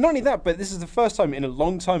them. Not only that, but this is the first time in a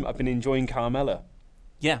long time I've been enjoying Carmella.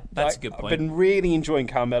 Yeah, that's a good point. I've been really enjoying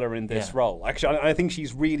Carmella in this role. Actually, I think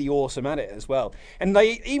she's really awesome at it as well. And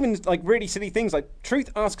they even, like, really silly things, like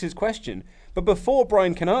Truth asks his question, but before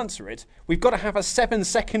Bryan can answer it, we've got to have a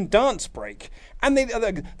 7-second dance break. And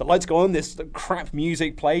the lights go on, this crap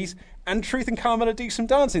music plays, and Truth and Carmella do some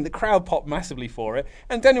dancing. The crowd pop massively for it.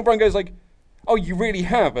 And Daniel Bryan goes like, oh, you really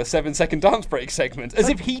have a 7-second dance break segment, as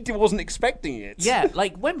if he wasn't expecting it. Yeah,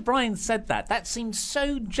 like when Bryan said that seemed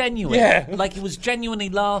so genuine. Yeah. Like he was genuinely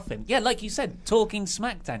laughing. Yeah, like you said, talking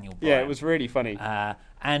smack, Daniel Bryan. Yeah, it was really funny.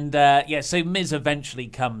 So Miz eventually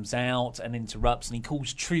comes out and interrupts, and he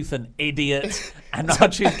calls Truth an idiot. And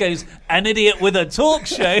R-Truth goes, an idiot with a talk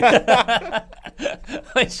show.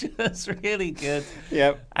 Which was really good.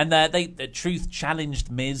 Yep. And Truth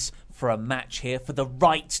challenged Miz for a match here for the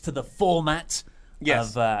rights to the format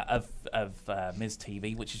of Miz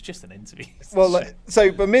TV, which is just an interview. Well,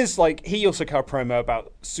 but Miz, like, he also cut a promo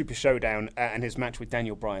about Super Showdown and his match with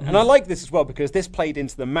Daniel Bryan. And I like this as well because this played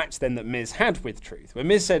into the match then that Miz had with Truth, where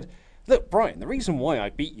Miz said, look, Bryan, the reason why I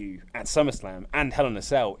beat you at SummerSlam and Hell in a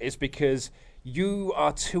Cell is because you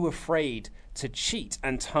are too afraid to cheat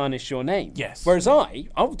and tarnish your name. Yes. Whereas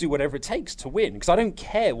I'll do whatever it takes to win because I don't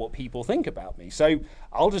care what people think about me. So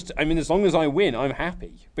as long as I win, I'm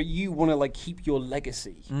happy. But you want to, like, keep your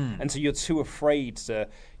legacy. And so you're too afraid to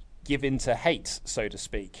give in to hate, so to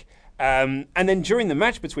speak. And then during the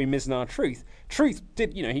match between Miz and R-Truth, Truth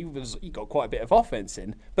did, he got quite a bit of offense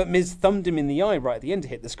in, but Miz thumbed him in the eye right at the end to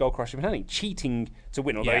hit the Skull Crusher finale, cheating to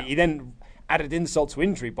win. Although he then added insult to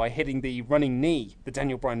injury by hitting the running knee, the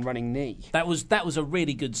Daniel Bryan running knee. That was a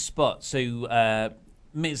really good spot. So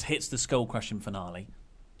Miz hits the skull crushing finale.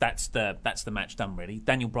 That's the match done, really.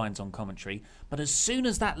 Daniel Bryan's on commentary. But as soon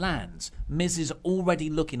as that lands, Miz is already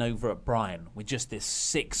looking over at Bryan with just this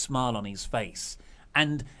sick smile on his face.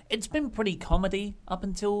 And it's been pretty comedy up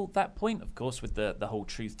until that point, of course, with the whole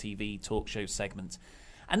Truth TV talk show segment.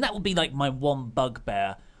 And that would be like my one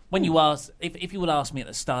bugbear. When you ask, if you would ask me at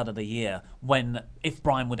the start of the year, if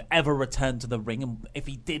Bryan would ever return to the ring, and if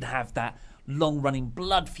he did have that long-running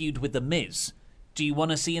blood feud with The Miz, do you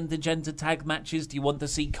want to see intergender tag matches? Do you want to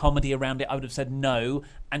see comedy around it? I would have said no,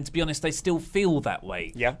 and to be honest, I still feel that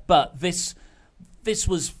way. Yeah. But this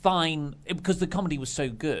was fine because the comedy was so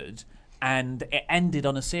good, and it ended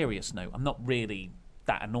on a serious note. I'm not really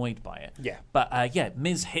that annoyed by it. Yeah. But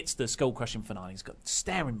Miz hits the skull-crushing finale. He's got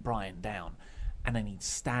staring Bryan down. And then he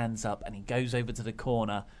stands up and he goes over to the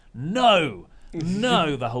corner. No!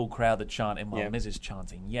 The whole crowd are chanting while Miz is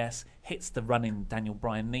chanting yes. Hits the running Daniel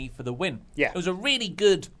Bryan knee for the win. Yeah. It was a really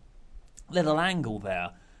good little angle there.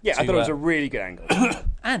 Yeah, I thought it was a really good angle.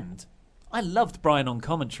 And I loved Bryan on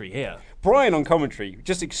commentary here. Bryan on commentary,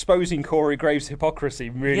 just exposing Corey Graves' hypocrisy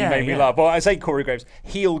really made me laugh. Well, I say Corey Graves,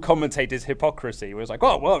 heel commentator's hypocrisy. It was like,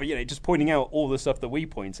 oh, well, just pointing out all the stuff that we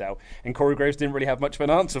point out. And Corey Graves didn't really have much of an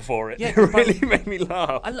answer for it. Yeah, it really made me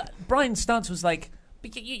laugh. Bryan's stance was like,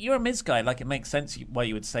 but you're a Miz guy. Like, it makes sense why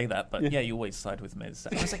you would say that. But you always side with Miz.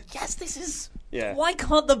 And I was like, yes, this is... Yeah. Why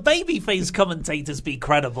can't the babyface commentators be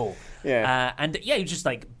credible? Yeah. You're just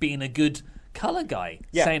like being a good... colour guy,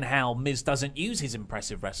 Yeah. saying how Miz doesn't use his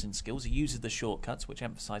impressive wrestling skills. He uses the shortcuts, which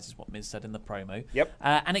emphasises what Miz said in the promo. Yep.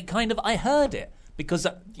 And it kind of, I heard it because,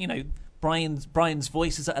 Bryan's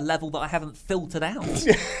voice is at a level that I haven't filtered out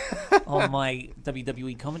on my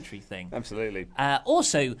WWE commentary thing. Absolutely.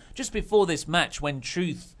 Also, just before this match, when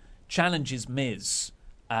Truth challenges Miz,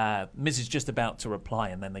 Miz is just about to reply,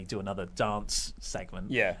 and then they do another dance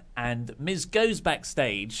segment. Yeah. And Miz goes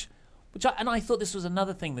backstage. I thought this was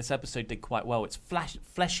another thing this episode did quite well. It's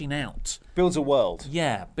fleshing out. Builds a world.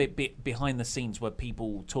 Yeah, behind the scenes where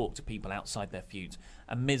people talk to people outside their feuds.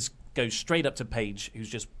 And Miz goes straight up to Paige, who's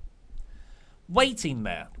just waiting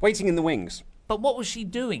there. Waiting in the wings. But what was she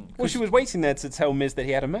doing? Well, she was waiting there to tell Miz that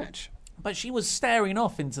he had a match. But she was staring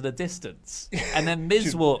off into the distance. And then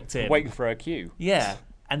Miz walked in. Waiting for her cue. Yeah.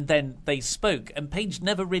 And then they spoke, and Paige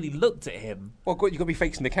never really looked at him. Well, you've got to be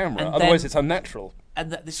facing the camera, And otherwise then- it's unnatural. And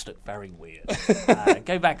this looked very weird.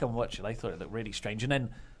 Go back and watch it. I thought it looked really strange. And then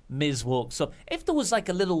Miz walks up. If there was like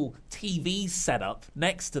a little TV setup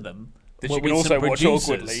next to them, That with you can some also watch producers,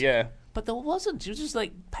 awkwardly, yeah. But there wasn't. It was just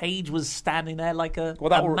like Paige was standing there like a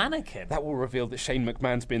Well, mannequin. That will reveal that Shane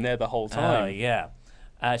McMahon's been there the whole Oh, time. yeah.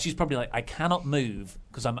 She's probably like, I cannot move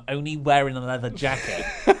because I'm only wearing a leather jacket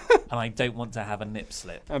and I don't want to have a nip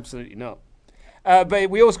slip. Absolutely not. But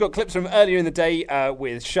we also got clips from earlier in the day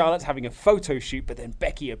with Charlotte having a photo shoot, but then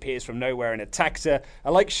Becky appears from nowhere and attacks her. I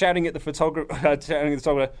like shouting at the photographer,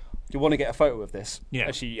 do you want to get a photo of this? Yeah.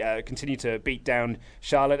 As she continued to beat down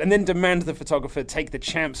Charlotte and then demand the photographer take the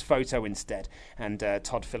champ's photo instead. And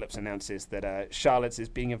Todd Phillips announces that Charlotte has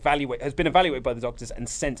been evaluated by the doctors and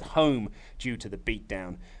sent home due to the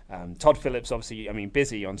beatdown. Todd Phillips, obviously,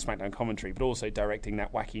 busy on SmackDown commentary, but also directing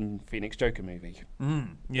that Joaquin Phoenix Joker movie.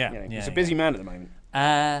 He's a busy man at the moment.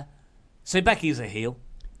 So Becky's a heel.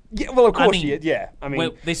 Yeah, well, of course she is. Yeah,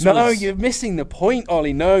 you're missing the point,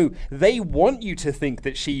 Ollie. No, they want you to think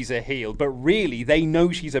that she's a heel, but really, they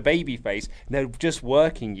know she's a babyface. And they're just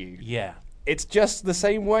working you. Yeah, it's just the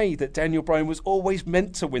same way that Daniel Bryan was always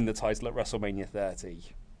meant to win the title at WrestleMania 30.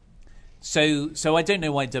 So I don't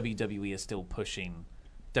know why WWE is still pushing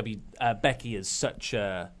Becky as such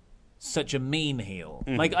a mean heel.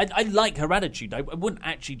 Mm-hmm. Like I like her attitude. I wouldn't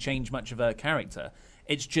actually change much of her character.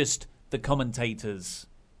 It's just the commentators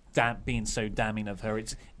being so damning of her.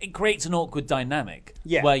 It creates an awkward dynamic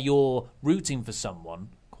where you're rooting for someone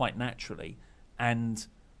quite naturally, and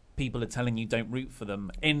people are telling you don't root for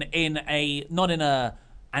them in a not in a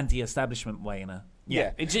anti-establishment way.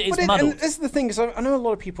 It's muddled. And this is the thing, is I know a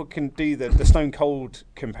lot of people can do the Stone Cold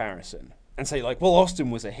comparison and say like, well,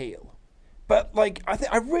 Austin was a heel, but like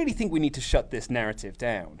I really think we need to shut this narrative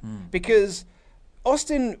down because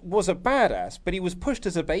Austin was a badass, but he was pushed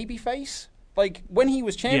as a babyface. Like, when he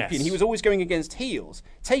was champion, he was always going against heels.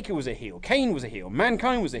 Taker was a heel. Kane was a heel.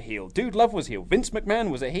 Mankind was a heel. Dude Love was a heel. Vince McMahon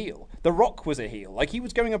was a heel. The Rock was a heel. Like, he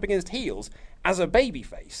was going up against heels as a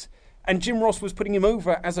babyface. And Jim Ross was putting him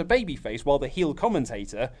over as a babyface while the heel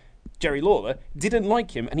commentator, Jerry Lawler, didn't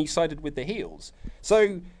like him and he sided with the heels.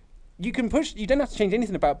 So you don't have to change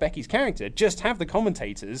anything about Becky's character. Just have the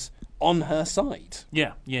commentators on her side.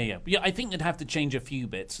 Yeah, I think they'd have to change a few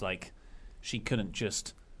bits. Like, she couldn't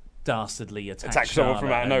just dastardly attack someone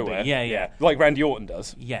from out of nowhere. Yeah. Like Randy Orton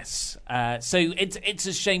does. Yes. So it's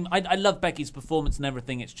a shame. I love Becky's performance and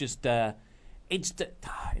everything. It's just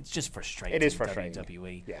frustrating. It is frustrating.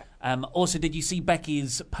 WWE. Yeah. Also, did you see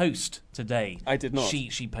Becky's post today? I did not.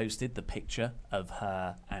 She posted the picture of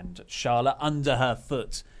her and Charlotte under her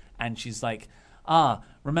foot, and she's like,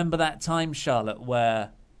 remember that time, Charlotte,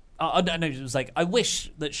 where it was like, I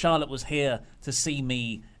wish that Charlotte was here to see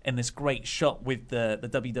me in this great shot with the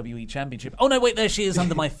WWE Championship. Oh, no, wait, there she is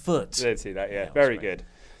under my foot. I did see that, yeah. Very good.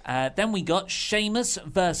 Then we got Sheamus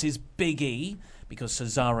versus Big E, because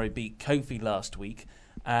Cesaro beat Kofi last week.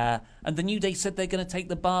 And the New Day said they're going to take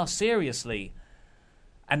the bar seriously.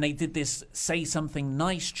 And they did this Say Something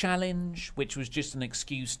Nice challenge, which was just an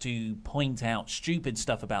excuse to point out stupid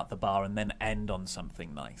stuff about the bar and then end on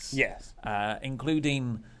something nice. Yes.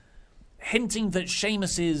 Including hinting that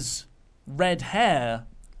Sheamus's red hair...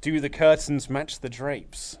 Do the curtains match the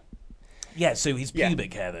drapes? Yeah, so his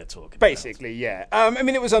pubic hair they're talking Basically, yeah.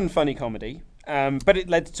 It was unfunny comedy, but it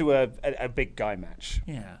led to a big guy match.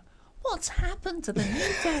 Yeah. What's happened to the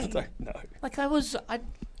New Day? I don't know. Like,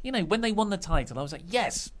 when they won the title, I was like,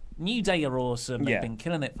 yes, New Day are awesome. They've been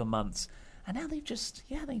killing it for months. And now they've just,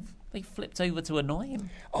 they've flipped over to annoying.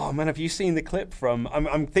 Oh, man, have you seen the clip from,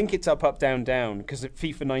 I think it's up, down, down, because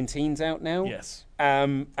FIFA 19's out now. Yes.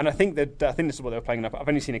 And I think this is what they were playing up. I've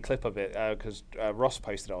only seen a clip of it because Ross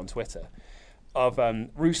posted it on Twitter, of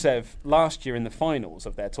Rusev last year in the finals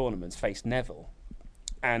of their tournaments faced Neville.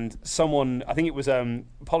 And someone, I think it was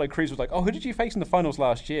Apollo Crews, was like, oh, who did you face in the finals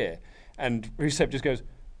last year? And Rusev just goes,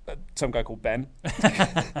 some guy called Ben.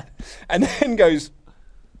 And then goes...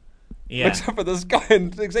 Yeah. Looks up at this guy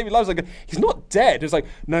and Xavier Love's like, he's not dead. It's like,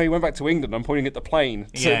 no, he went back to England. I'm pointing at the plane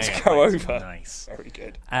to go over. Nice. Very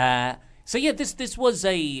good. This was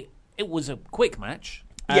a quick match.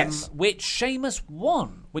 Yes. Which Sheamus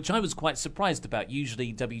won, which I was quite surprised about.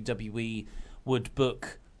 Usually WWE would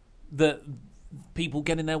book the people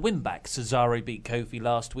getting their win back. Cesaro beat Kofi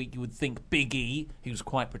last week. You would think Big E, who's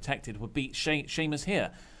quite protected, would beat Sheamus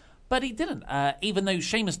here. But he didn't. Even though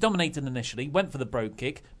Sheamus dominated initially, went for the Brogue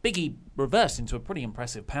Kick, Big E reversed into a pretty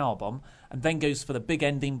impressive powerbomb, and then goes for the big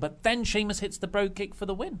ending, but then Sheamus hits the Brogue Kick for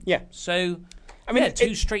the win. Yeah. So,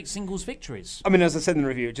 two straight singles victories. As I said in the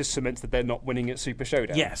review, it just cements that they're not winning at Super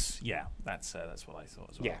Showdown. Yes, yeah, that's what I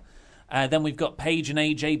thought as well. Yeah. Then we've got Paige and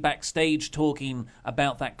AJ backstage talking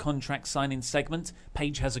about that contract signing segment.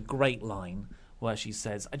 Paige has a great line where she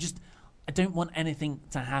says, I don't want anything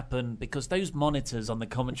to happen because those monitors on the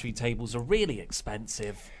commentary tables are really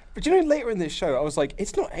expensive. But later in this show, I was like,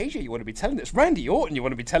 it's not AJ you want to be telling this. Randy Orton you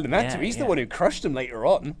want to be telling that to. He's the one who crushed him later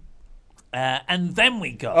on. And then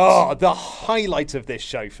we got... Oh, the highlight of this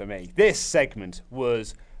show for me. This segment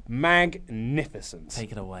was magnificent.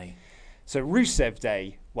 Take it away. So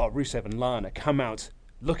Rusev and Lana come out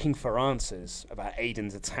looking for answers about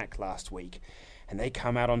Aiden's attack last week. And they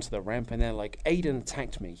come out onto the ramp and they're like, Aiden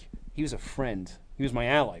attacked me. He was a friend. He was my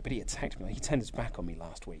ally, but he attacked me. He turned his back on me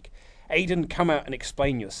last week. Aiden, come out and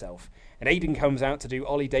explain yourself. And Aiden comes out to do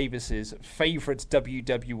Ollie Davis's favourite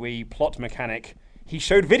WWE plot mechanic. He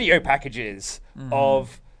showed video packages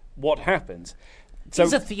of what happened. So,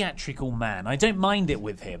 he's a theatrical man. I don't mind it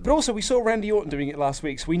with him. But also, we saw Randy Orton doing it last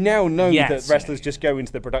week, so we now know that wrestlers just go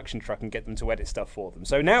into the production truck and get them to edit stuff for them.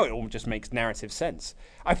 So now it all just makes narrative sense.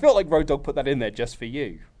 I felt like Road Dogg put that in there just for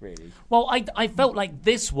you, really. Well, I felt like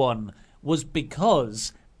this one was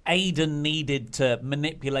because Aiden needed to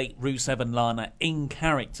manipulate Rusev and Lana in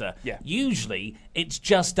character. Yeah. Usually, it's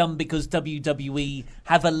just done because WWE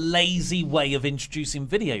have a lazy way of introducing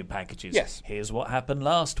video packages. Yes. Here's what happened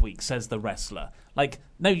last week, says the wrestler. Like,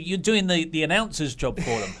 no, you're doing the announcer's job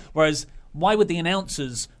for them. Whereas, why would the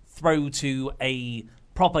announcers throw to a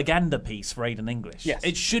propaganda piece for Aiden English? Yes.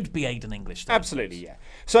 It should be Aiden English. Absolutely, yeah.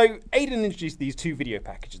 So Aiden introduced these two video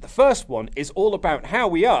packages. The first one is all about how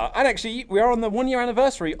we are, and actually we are on the 1 year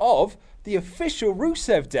anniversary of the official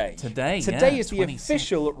Rusev Day. Today is the 26th.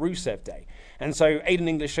 official Rusev Day. And so Aiden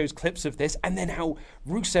English shows clips of this, and then how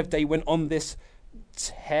Rusev Day went on this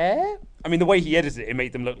tear. I mean, the way he edited it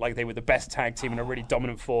made them look like they were the best tag team and a really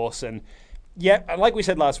dominant force. And yeah, like we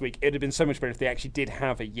said last week, it would have been so much better if they actually did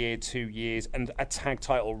have a year, 2 years, and a tag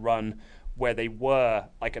title run where they were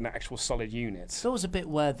like an actual solid unit. There was a bit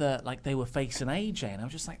where they were facing AJ, and I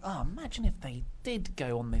was just like, oh, imagine if they did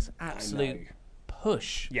go on this absolute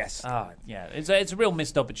push. Yes. Yeah, it's a real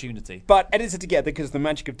missed opportunity. But edited together, because of the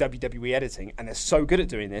magic of WWE editing, and they're so good at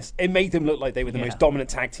doing this, it made them look like they were the most dominant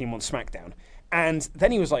tag team on SmackDown. And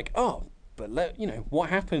then he was like, oh, but what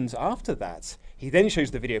happens after that? He then shows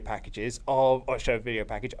the video packages of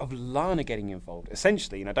Lana getting involved.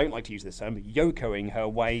 Essentially, and I don't like to use this term, but Yokoing her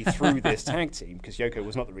way through this tag team, because Yoko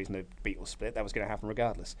was not the reason the Beatles split. That was going to happen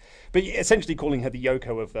regardless. But essentially calling her the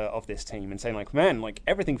Yoko of this team and saying, like, man, like,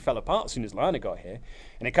 everything fell apart as soon as Lana got here.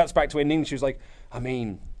 And it cuts back to ending. She was like, I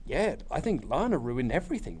mean, yeah, I think Lana ruined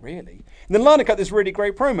everything, really. And then Lana cut this really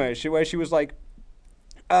great promo where she was like,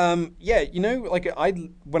 when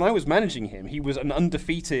I was managing him, he was an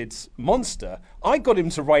undefeated monster. I got him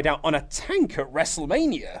to ride out on a tank at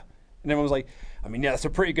WrestleMania. And everyone was like, I mean, yeah, that's a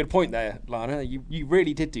pretty good point there, Lana. You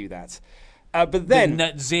really did do that. But then...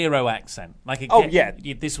 With zero accent.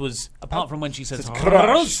 This was, apart from when she says,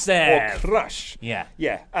 crush or crush. Yeah.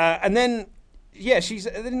 Yeah. And then,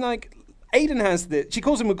 Aiden has she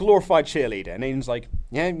calls him a glorified cheerleader, and Aiden's like,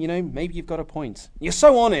 yeah, maybe you've got a point. You're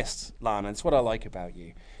so honest, Lana. It's what I like about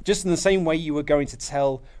you. Just in the same way you were going to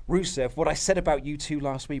tell Rusev what I said about you two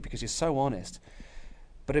last week, because you're so honest.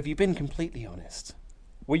 But have you been completely honest?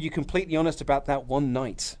 Were you completely honest about that one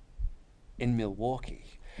night in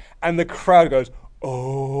Milwaukee? And the crowd goes,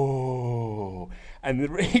 oh.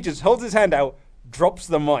 And he just holds his hand out, drops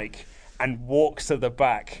the mic, and walks to the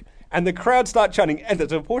back. And the crowd start chanting, and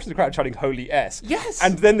there's a portion of the crowd chanting Holy S. Yes.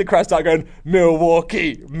 And then the crowd start going,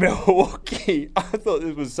 Milwaukee, Milwaukee. I thought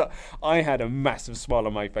this was I had a massive smile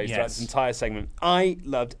on my face throughout this entire segment. I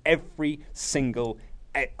loved every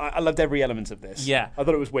element of this. Yeah. I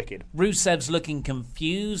thought it was wicked. Rusev's looking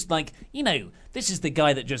confused. Like, this is the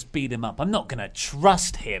guy that just beat him up. I'm not going to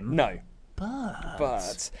trust him. No.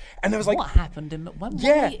 But and there was like, what happened in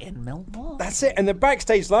Milwaukee? That's it. And the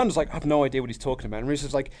backstage line was like, I have no idea what he's talking about. And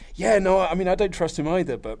Rusev's like, yeah, no, I mean, I don't trust him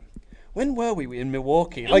either. But when were we in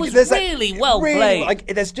Milwaukee? It was really well played. Like,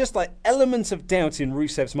 there's just like elements of doubt in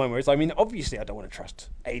Rusev's mind. Whereas, I mean, obviously, I don't want to trust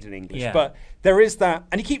Aiden English, but there is that,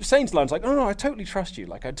 and he keeps saying to Lance like, no, I totally trust you.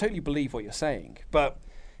 Like, I totally believe what you're saying. But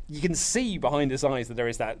you can see behind his eyes that there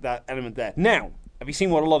is that element there. Now, have you seen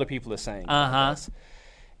what a lot of people are saying?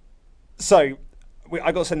 So,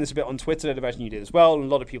 I got sent this a bit on Twitter, I'd imagine you did as well, and a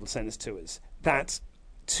lot of people sent this to us, that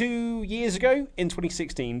 2 years ago, in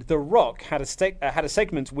 2016, The Rock had a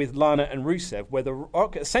segment with Lana and Rusev where The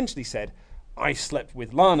Rock essentially said, I slept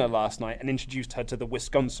with Lana last night, and introduced her to the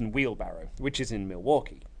Wisconsin Wheelbarrow, which is in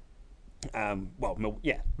Milwaukee.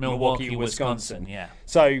 Milwaukee, Wisconsin. Yeah.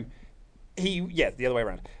 So, the other way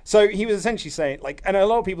around. So, he was essentially saying, like, and a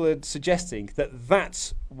lot of people are suggesting that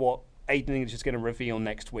that's what Aiden English is going to reveal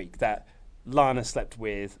next week, that Lana slept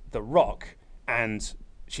with The Rock and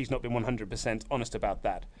she's not been 100% honest about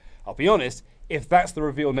that. I'll be honest, if that's the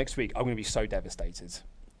reveal next week, I'm going to be so devastated.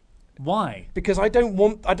 Why? Because I don't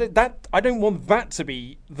want that to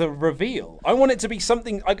be the reveal. I want it to be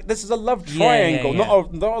something. This is a love triangle,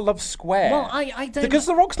 not a love square. Well, I don't, because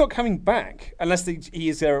The Rock's not coming back unless he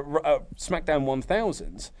is a SmackDown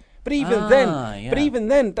 1000. But even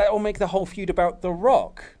then, that will make the whole feud about The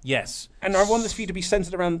Rock. Yes. And I want this feud to be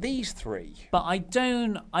centered around these three. But I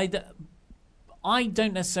don't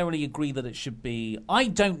necessarily agree that it should be. I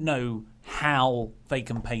don't know how they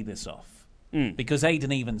can pay this off. Because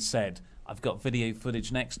Aiden even said, I've got video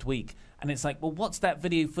footage next week. And it's like, well, what's that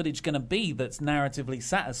video footage going to be that's narratively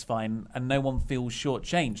satisfying and no one feels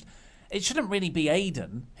shortchanged? It shouldn't really be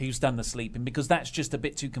Aiden who's done the sleeping, because that's just a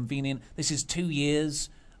bit too convenient. This is 2 years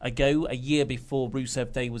ago, a year before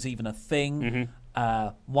Rusev Day was even a thing.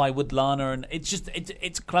 Why would Lana? And it's just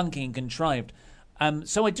it's clunky and contrived.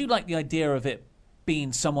 So I do like the idea of it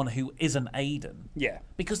being someone who isn't Aiden. Yeah.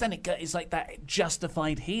 Because then it's like that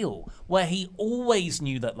justified heel where he always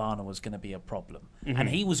knew that Lana was going to be a problem. And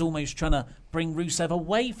he was almost trying to bring Rusev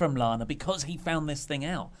away from Lana because he found this thing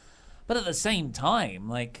out. But at the same time,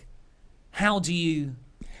 like, how do you...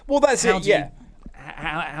 Well, that's it, yeah.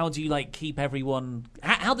 How do you, like, keep everyone...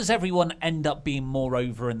 How does everyone end up being more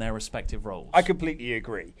over in their respective roles? I completely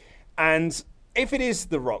agree. And if it is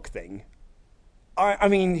the Rock thing, I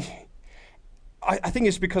mean... I think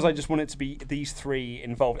it's because I just want it to be these three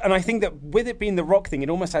involved. And I think that with it being the Rock thing, it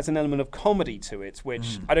almost adds an element of comedy to it,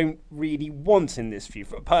 which I don't really want in this feud.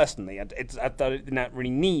 Personally, I don't think that really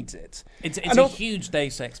needs it. It's a huge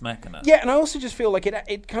Deus Ex Machina. Yeah, and I also just feel like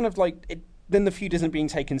it kind of like... then the feud isn't being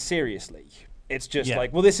taken seriously. It's just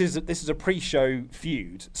like, well, this is a pre-show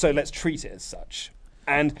feud, so let's treat it as such.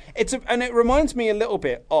 And it reminds me a little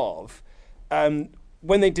bit of...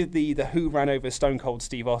 when they did the Who Ran Over Stone Cold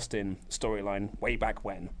Steve Austin storyline way back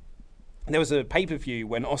when, there was a pay-per-view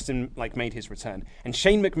when Austin made his return, and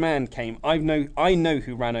Shane McMahon came. I know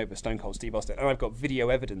who ran over Stone Cold Steve Austin, and I've got video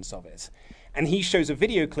evidence of it. And he shows a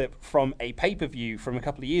video clip from a pay-per-view from a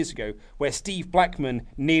couple of years ago where Steve Blackman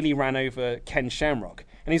nearly ran over Ken Shamrock,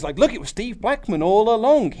 and he's like, "Look, it was Steve Blackman all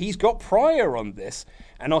along. He's got prior on this."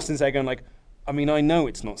 And Austin's there going like, "I mean, I know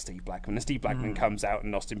it's not Steve Blackman." And Steve Blackman comes out,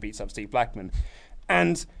 and Austin beats up Steve Blackman.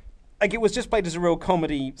 And like, it was just played as a real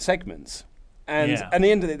comedy segment. And at the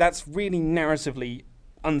end of it, that's really narratively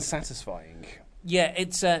unsatisfying. Yeah,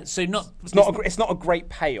 it's not a great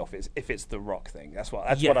payoff if it's the Rock thing. That's what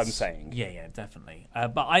I'm saying. Yeah, definitely.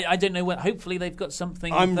 But I don't know. Hopefully they've got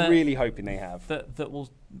something. I'm really hoping they have that will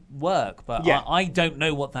work. But yeah. I don't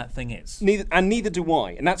know what that thing is. Neither do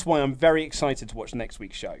I. And that's why I'm very excited to watch next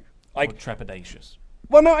week's show. Or trepidatious.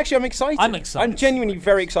 Well, no, actually, I'm excited. I'm genuinely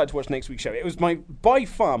very excited to watch next week's show. It was by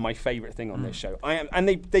far my favourite thing on this show. And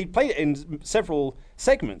they played it in several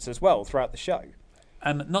segments as well throughout the show.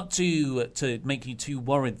 Not to make you too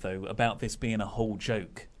worried, though, about this being a whole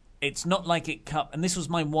joke. It's not like it cut... And this was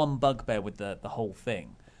my one bugbear with the whole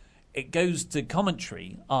thing. It goes to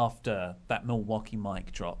commentary after that Milwaukee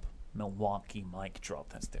mic drop.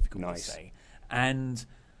 That's difficult to say. And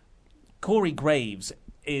Corey Graves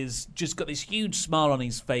is just got this huge smile on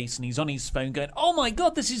his face, and he's on his phone going, "Oh my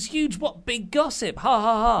God, this is huge. What big gossip. Ha,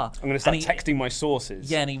 ha, ha." I'm going to start texting my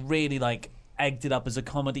sources. Yeah, and he really, egged it up as a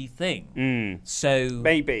comedy thing. So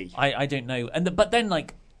maybe I don't know. But then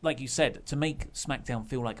like you said, to make SmackDown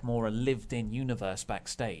feel like more a lived-in universe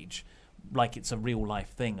backstage, like it's a real life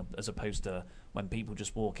thing, as opposed to when people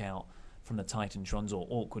just walk out from the Titantrons or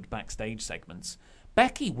awkward backstage segments.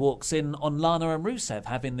 Becky walks in on Lana and Rusev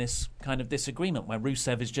having this kind of disagreement where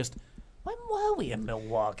Rusev is just, "When were we in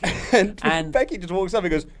Milwaukee?" and Becky just walks up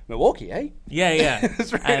and goes, "Milwaukee, eh?" Yeah.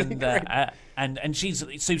 It's really great. And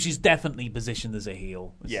she's definitely positioned as a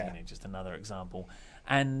heel. Yeah. Just another example.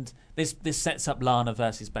 And this sets up Lana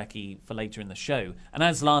versus Becky for later in the show. And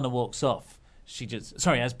as Lana walks off,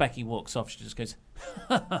 as Becky walks off, she just goes,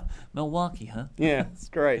 "Milwaukee, huh?" Yeah, it's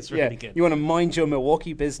great. It's really good. You want to mind your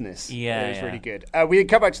Milwaukee business. Yeah, it's really good. We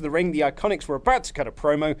come back to the ring. The Iconics were about to cut a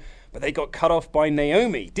promo, but they got cut off by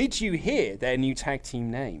Naomi. Did you hear their new tag team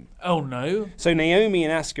name? Oh, no. So Naomi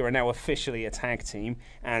and Asuka are now officially a tag team,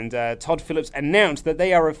 and Todd Phillips announced that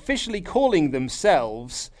they are officially calling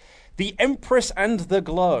themselves the Empress and the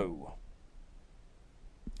Glow.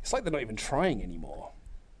 It's like they're not even trying anymore.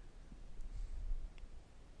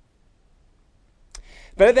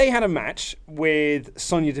 But they had a match with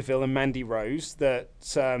Sonya Deville and Mandy Rose that,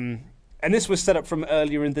 and this was set up from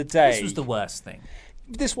earlier in the day. This was the worst thing.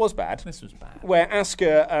 This was bad. Where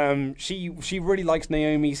Asuka, she really likes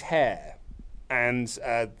Naomi's hair, and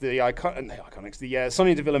the Iconics, the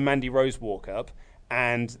Sonya Deville and Mandy Rose walk up,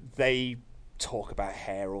 and they talk about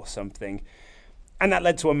hair or something, and that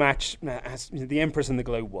led to a match. The Empress and the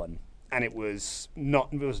Glow won, and it was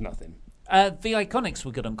nothing. The Iconics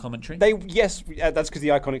were good on commentary. That's because the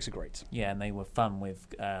Iconics are great. Yeah, and they were fun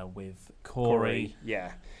with Corey.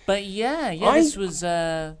 Yeah, but this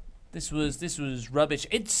was rubbish.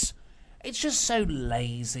 It's just so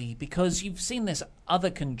lazy because you've seen this other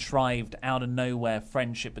contrived out of nowhere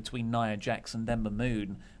friendship between Nia Jax and Ember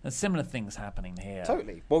Moon, and similar things happening here.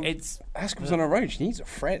 Totally. Well, Asuka's on her own. She needs a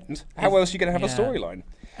friend. How else are you going to have a storyline?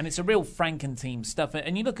 And it's a real Franken-team stuff.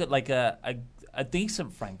 And you look at like a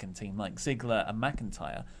decent Franken-team like Ziggler and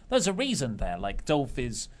McIntyre. There's a reason there. Like Dolph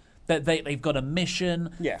is that they've got a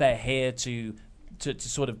mission. Yeah. They're here to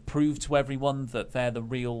sort of prove to everyone that they're the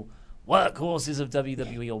real workhorses of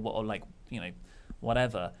WWE or like, you know,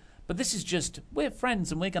 whatever. But this is just, we're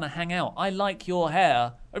friends and we're going to hang out. I like your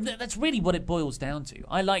hair. That's really what it boils down to.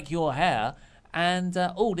 I like your hair. And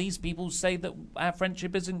all these people say that our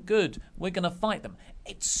friendship isn't good. We're going to fight them.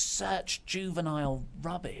 It's such juvenile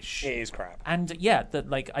rubbish. It is crap. And yeah,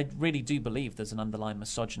 I really do believe there's an underlying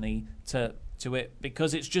misogyny to it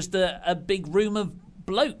because it's just a big room of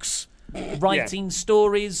blokes writing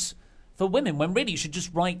stories for women when really you should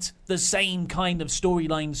just write the same kind of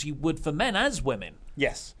storylines you would for men as women.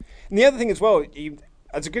 Yes. And the other thing as well,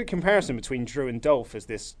 it's a good comparison between Drew and Dolph as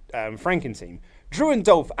this Franken team. Drew and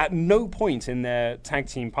Dolph at no point in their tag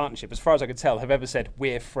team partnership, as far as I could tell, have ever said,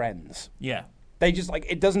 we're friends. Yeah. They just,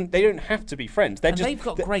 they don't have to be friends. They've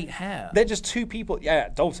got great hair. They're just two people,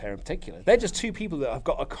 Dolph's hair in particular, they're just two people that have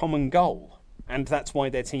got a common goal. And that's why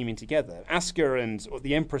they're teaming together. Asuka and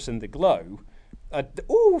the Empress and the Glow,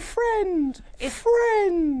 friend.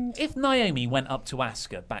 If Naomi went up to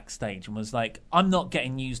Asuka backstage and was like, I'm not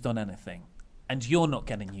getting used on anything, and you're not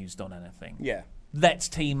getting used on anything. Yeah. Let's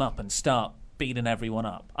team up and start beating everyone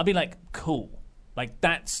up. I'd be like, cool. Like,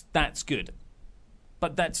 that's good.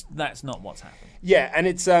 But that's not what's happened. Yeah, and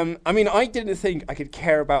it's, I didn't think I could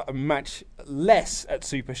care about a match less at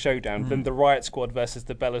Super Showdown than the Riot Squad versus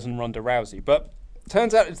the Bellas and Ronda Rousey. But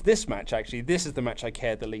turns out it's this match, actually. This is the match I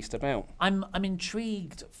cared the least about. I'm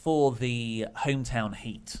intrigued for the hometown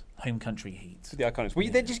heat, home country heat. The Iconics. Well,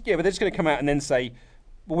 they're just going to come out and then say,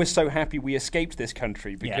 well, we're so happy we escaped this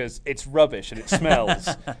country because it's rubbish and it smells,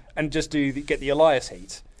 and just get the Elias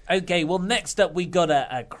heat. Okay, well, next up we got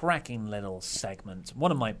a cracking little segment.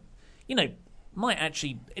 One of my, there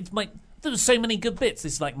was so many good bits.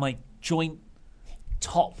 It's like my joint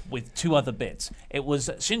top with two other bits. It was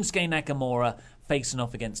Shinsuke Nakamura facing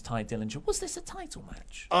off against Ty Dillinger. Was this a title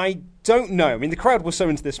match? I don't know. I mean, the crowd was so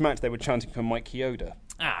into this match they were chanting for Mike Chioda.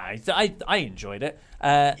 I enjoyed it.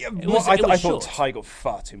 I thought Ty got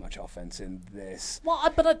far too much offense in this.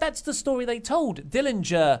 Well, but that's the story they told.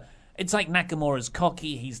 Dillinger, it's like Nakamura's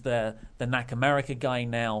cocky. He's the Nak America guy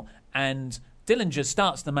now. And Dillinger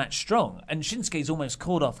starts the match strong. And Shinsuke's almost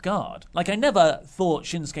caught off guard. Like, I never thought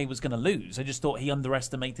Shinsuke was going to lose. I just thought he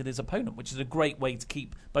underestimated his opponent, which is a great way to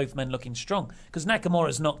keep both men looking strong. Because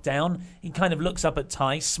Nakamura's knocked down. He kind of looks up at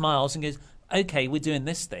Ty, smiles, and goes, okay, we're doing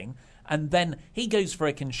this thing. And then he goes for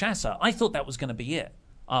a Kinshasa. I thought that was going to be it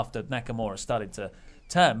after Nakamura started to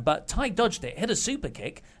turn. But Ty dodged it, hit a super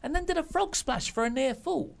kick, and then did a frog splash for a near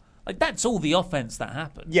fall. Like, that's all the offense that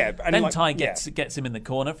happened. Yeah, and then Ty gets him in the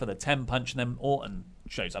corner for the 10 punch, and then Orton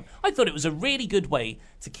shows up. I thought it was a really good way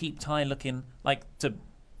to keep Ty looking, like, to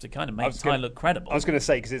kind of make Ty look credible. I was going to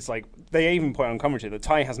say, because it's like, they even point on commentary that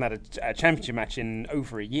Ty hasn't had a championship match in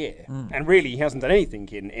over a year. And really, he hasn't done anything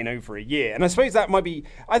in over a year. And I suppose that might be,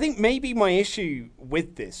 I think maybe my issue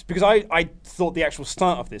with this, because I thought the actual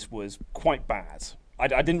start of this was quite bad. I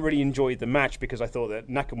didn't really enjoy the match because I thought that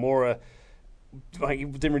Nakamura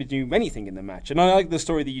didn't really do anything in the match. And I like the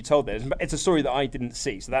story that you told there. It's a story that I didn't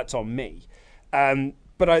see, so that's on me.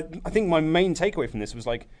 But I think my main takeaway from this was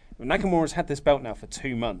like, Nakamura's had this belt now for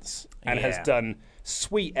 2 months and has done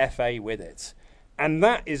sweet FA with it. And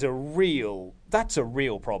that's a real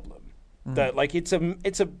problem. That it's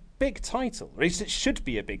a big title. At least it should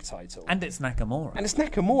be a big title. And it's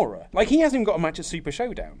Nakamura. Like, he hasn't even got a match at Super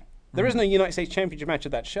Showdown. There isn't a United States Championship match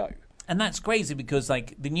at that show. And that's crazy because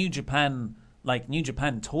the New Japan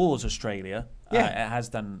tours Australia. It has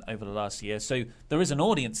done over the last year. So there is an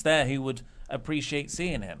audience there who would appreciate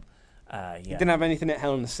seeing him. He didn't have anything at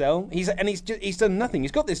Hell in a Cell. He's done nothing.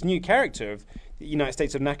 He's got this new character of the United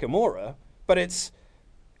States of Nakamura,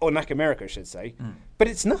 or Nakamerica, I should say. But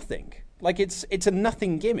it's nothing. Like, it's a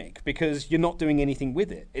nothing gimmick because you're not doing anything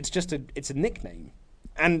with it. It's just it's a nickname.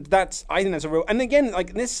 And I think that's a real... And again,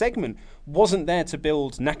 like, this segment wasn't there to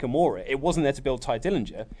build Nakamura. It wasn't there to build Ty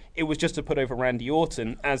Dillinger. It was just to put over Randy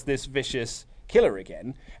Orton as this vicious killer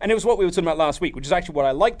again. And it was what we were talking about last week, which is actually what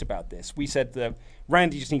I liked about this. We said that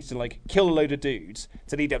Randy just needs to, kill a load of dudes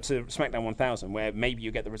to lead up to SmackDown 1000, where maybe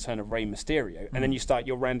you get the return of Rey Mysterio, and then you start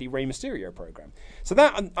your Randy Rey Mysterio program. So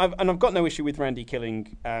that... I've got no issue with Randy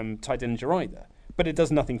killing Ty Dillinger either. But it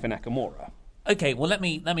does nothing for Nakamura. Okay, well, let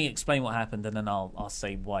me explain what happened, and then I'll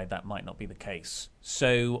say why that might not be the case.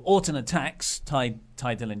 So Orton attacks Ty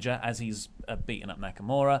Dillinger as he's beating up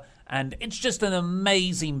Nakamura, and it's just an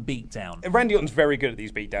amazing beatdown. Randy Orton's very good at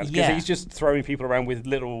these beatdowns because he's just throwing people around with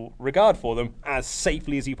little regard for them as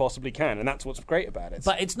safely as he possibly can, and that's what's great about it.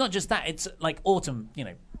 But it's not just that. It's like Orton,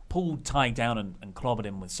 pulled Ty down and clobbered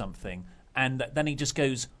him with something, and then he just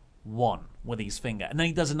goes 1 with his finger, and then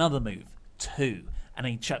he does another move, 2. And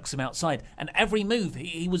he chucks him outside. And every move,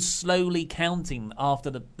 he was slowly counting after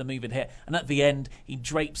the move had hit. And at the end, he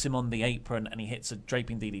drapes him on the apron and he hits a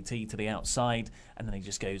draping DDT to the outside. And then he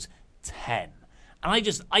just goes 10.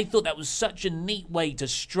 And I thought that was such a neat way to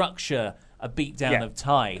structure a beatdown of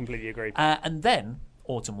Ty. Completely agreed. And then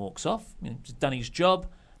Orton walks off. He's done his job.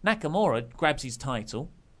 Nakamura grabs his title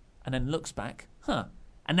and then looks back.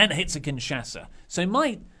 And then hits a Kinshasa. So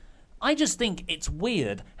I just think it's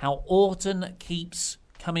weird how Orton keeps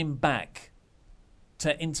coming back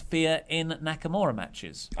to interfere in Nakamura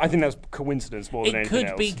matches. I think that's coincidence more than anything else. It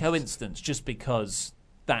could be coincidence just because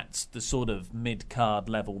that's the sort of mid-card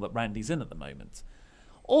level that Randy's in at the moment.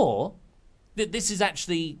 Or this is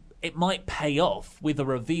actually, it might pay off with a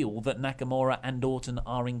reveal that Nakamura and Orton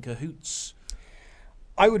are in cahoots.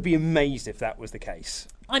 I would be amazed if that was the case.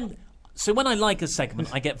 So when I like a segment,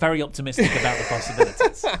 I get very optimistic about the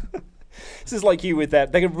possibilities. This is like you with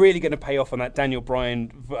that. They're really going to pay off on that Daniel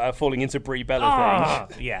Bryan falling into Brie Bella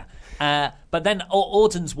thing. Yeah. But then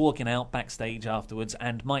Orton's walking out backstage afterwards,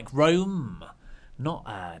 and Mike Rome, not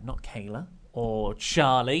Kayla or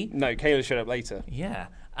Charlie. No, Kayla showed up later. Yeah.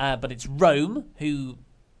 But it's Rome, who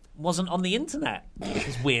wasn't on the internet. It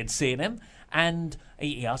was weird seeing him. And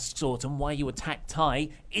he asks Orton why you attacked Ty.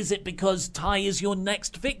 Is it because Ty is your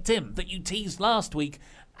next victim that you teased last week?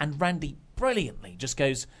 And Randy brilliantly just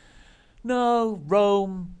goes, no,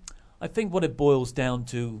 Rome, I think what it boils down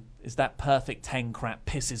to is that perfect 10 crap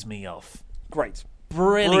pisses me off. Great.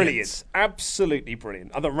 Brilliant. Absolutely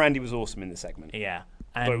brilliant. I thought Randy was awesome in this segment. Yeah.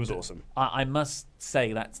 I thought it was awesome. I must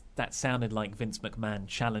say that sounded like Vince McMahon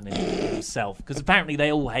challenging himself, because apparently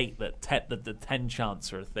they all hate that the 10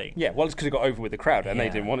 chants are a thing. Yeah, well, it's because it got over with the crowd and they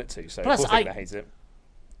didn't want it to, so Plus, of course they're going to hate it.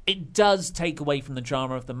 It does take away from the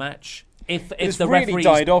drama of the match. If the really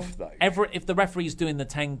died off though. If the referee's doing the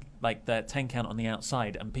 10 count on the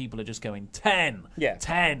outside and people are just going 10,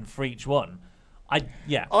 10 for each one, I don't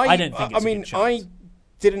think it's a good chance. I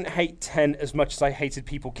didn't hate 10 as much as I hated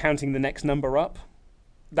people counting the next number up.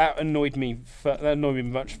 That annoyed me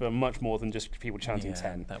much more than just people chanting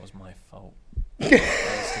 10. That was my fault. I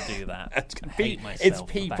used to do that. I hate myself. It's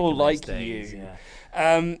people like days, you.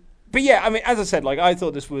 Yeah. But yeah, I mean, as I said, I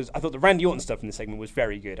thought the Randy Orton stuff in the segment was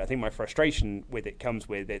very good. I think my frustration with it comes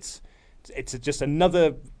with it's just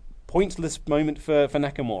another pointless moment for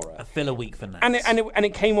Nakamura. A filler week for Nats. And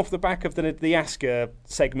it came off the back of the Asuka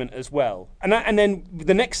segment as well. And then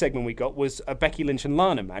the next segment we got was a Becky Lynch and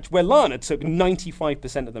Lana match, where Lana took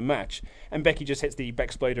 95% of the match, and Becky just hits the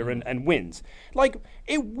Bexploder and wins.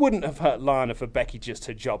 It wouldn't have hurt Lana for Becky just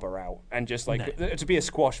to job her out and just to be a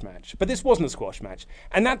squash match. But this wasn't a squash match.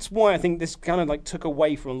 And that's why I think this kind of took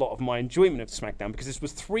away from a lot of my enjoyment of SmackDown, because this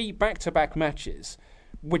was 3 back-to-back matches,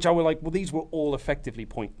 which I were these were all effectively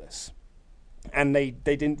pointless. And they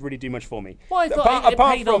didn't really do much for me. Well, I thought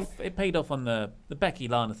it paid off on the Becky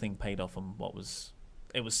Lana thing, paid off on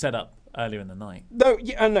it was set up earlier in the night. No,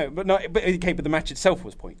 yeah, I know, but the match itself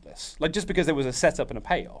was pointless. Just because there was a setup and a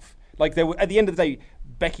payoff. At the end of the day,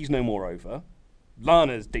 Becky's no more over.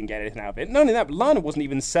 Lana didn't get anything out of it. Not only that, but Lana wasn't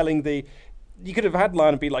even selling the. You could have had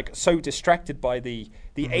Lana be so distracted by the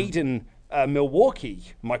Aiden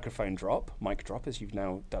Milwaukee mic drop, as you've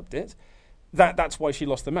now dubbed it. That's why she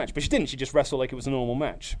lost the match. But she didn't. She just wrestled like it was a normal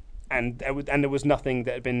match. And there was nothing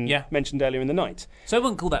that had been mentioned earlier in the night. So I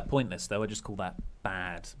wouldn't call that pointless, though. I just call that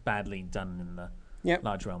badly done in the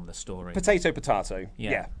large realm of the story. Potato.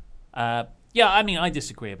 Yeah. I mean, I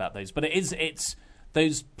disagree about those. But it's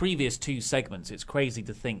those previous 2 segments. It's crazy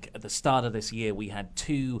to think at the start of this year we had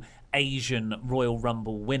 2 Asian Royal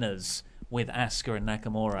Rumble winners with Asuka and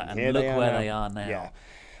Nakamura. And look where they are now. Yeah.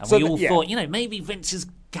 And we all thought, maybe Vince is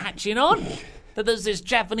catching on. That there's this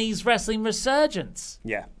Japanese wrestling resurgence.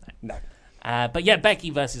 Yeah, no. But yeah,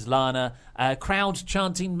 Becky versus Lana. Crowd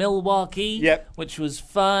chanting Milwaukee, which was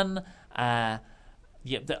fun.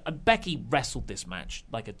 Becky wrestled this match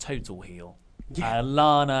like a total heel. Yeah.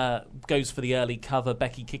 Lana goes for the early cover.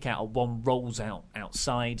 Becky kick out of 1, rolls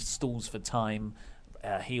outside, stalls for time.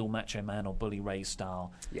 Heel Macho Man or Bully Ray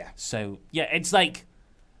style. Yeah. So, it's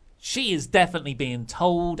she is definitely being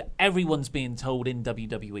told, everyone's being told in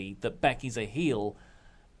WWE that Becky's a heel,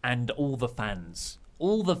 and all the fans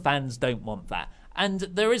don't want that. And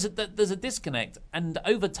there's a disconnect, and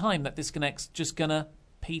over time that disconnect's just gonna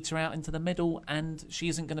peter out into the middle, and she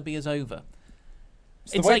isn't gonna be as over.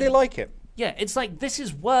 It's the way they like it. Yeah, it's like this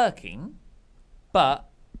is working, but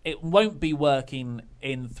it won't be working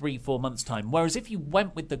in 3-4 months' time. Whereas if you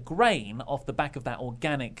went with the grain off the back of that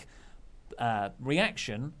organic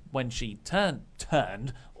reaction when she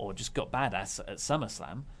turned or just got badass at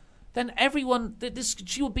SummerSlam, then everyone,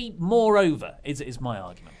 she would be more over, is my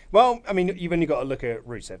argument. Well, I mean, you've only got to look at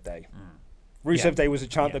Rusev Day. Rusev Day was a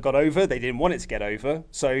chant that got over. They didn't want it to get over,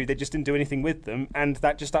 so they just didn't do anything with them, and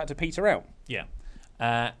that just started to peter out. Yeah.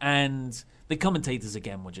 And the commentators,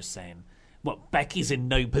 again, were just saying, well, Becky's in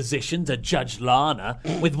no position to judge Lana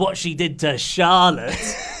with what she did to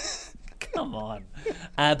Charlotte. Come on.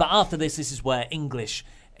 But after this is where English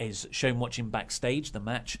is shown watching backstage the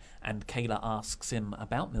match, and Kayla asks him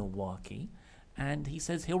about Milwaukee, and he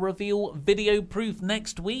says he'll reveal video proof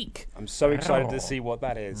next week. I'm so excited to see what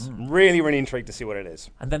that is. Really, really intrigued to see what it is.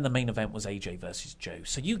 And then the main event was AJ versus Joe.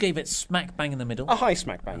 So you gave it smack bang in the middle. A high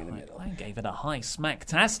smack bang in the middle. I gave it a high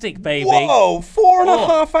smack-tastic, baby. Whoa,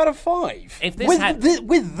 4.5 out of 5. If this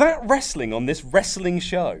with that wrestling on this wrestling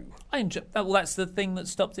show. Well, that's the thing that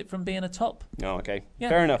stopped it from being a top. Oh, okay. Yeah,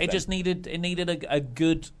 Fair enough. It needed a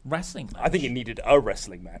good wrestling match. I think it needed a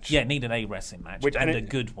wrestling match. Yeah, it needed a wrestling match, and a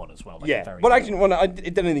good one as well. Like yeah. Well, actually, I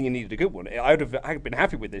didn't think it needed a good one. I'd been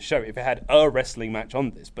happy with this show if it had a wrestling match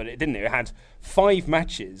on this, but it didn't. It had 5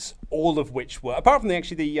 matches, all of which were, apart from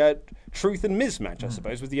the Truth and Miz match, I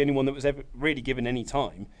suppose, was the only one that was ever really given any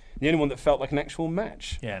time. The only one that felt like an actual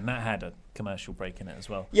match. Yeah, and that had a commercial break in it as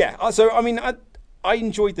well. Yeah. So I mean, I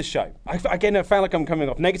enjoyed the show. I felt like I'm coming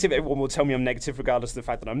off negative. Everyone will tell me I'm negative regardless of the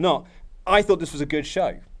fact that I'm not. I thought this was a good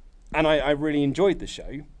show. And I really enjoyed the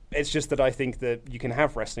show. It's just that I think that you can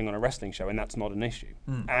have wrestling on a wrestling show, and that's not an issue.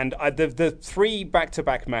 And the 3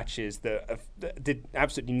 back-to-back matches that did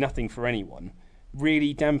absolutely nothing for anyone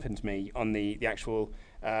really dampened me on the actual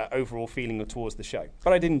overall feeling towards the show.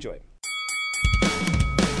 But I did enjoy it.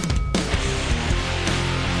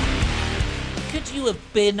 Could you have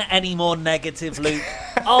been any more negative, Luke?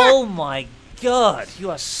 Oh my God, you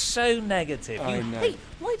are so negative. I know. Hey,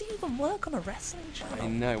 why do you even work on a wrestling show? I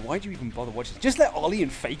know. Why do you even bother watching? Just let Ollie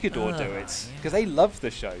and Fakador do it, because they love the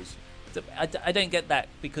shows. I don't get that,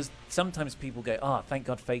 because sometimes people go, thank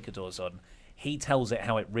God Fakador's on. He tells it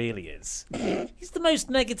how it really is. He's the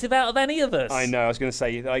most negative out of any of us. I know. I was going to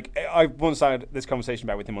say, like, I once had this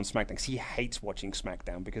conversation with him on SmackDown, because he hates watching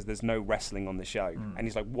SmackDown because there's no wrestling on the show, and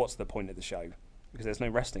he's like, "What's the point of the show? Because there's no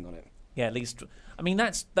wrestling on it." Yeah, at least, I mean,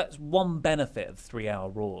 that's one benefit of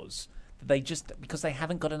 3-hour Raws. They just, because they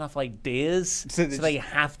haven't got enough ideas, so they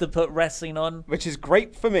have to put wrestling on. Which is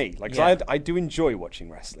great for me. Like, yeah. I do enjoy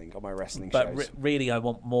watching wrestling on my wrestling shows. But really, I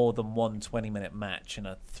want more than one 20-minute match in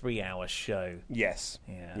a 3-hour show. Yes.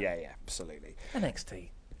 Yeah, absolutely.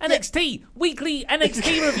 NXT! Weekly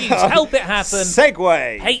NXT reviews. Help it happen.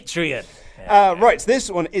 Segue. Patreon. Right, so this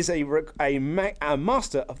one is a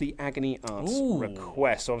Master of the Agony Arts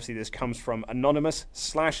request. So obviously this comes from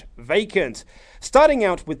Anonymous/Vacant. Starting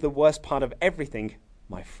out with the worst part of everything,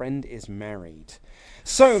 my friend is married.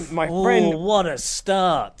 So my friend... what a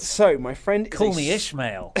start. So my friend is... Call me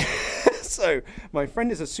Ishmael. So, my friend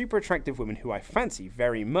is a super attractive woman who I fancy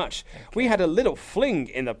very much. Okay. We had a little fling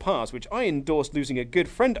in the past, which I endorsed losing a good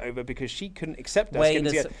friend over because she couldn't accept us getting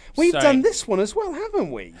together. We've done this one as well,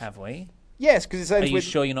 haven't we? Have we? Yes, because it ends with... Are you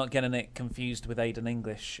sure you're not getting it confused with Aiden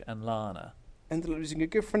English and Lana? And losing a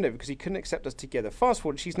good friend over because he couldn't accept us together. Fast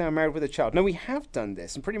forward, she's now married with a child. No, we have done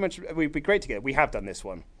this, and pretty much we'd be great together. We have done this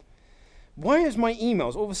one. Why has my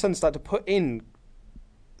emails all of a sudden started to put in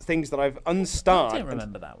things that I've unstarred? I don't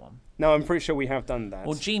remember that one. No, I'm pretty sure we have done that.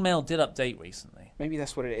 Well, Gmail did update recently. Maybe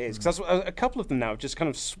that's what it is. Because a couple of them now have just kind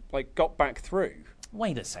of like got back through.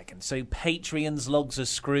 Wait a second. So Patreon's logs are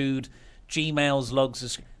screwed, Gmail's logs are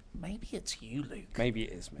screwed. Maybe it's you, Luke. Maybe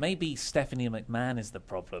it is me. Maybe Stephanie McMahon is the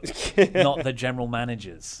problem, not the general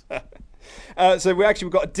managers. So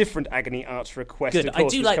we've got a different Agony Arts request. Good, of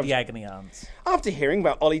course, I do like the Agony Arts. After hearing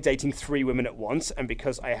about Ollie dating 3 women at once, and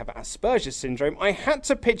because I have Asperger's syndrome, I had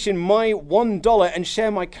to pitch in my $1 and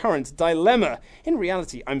share my current dilemma. In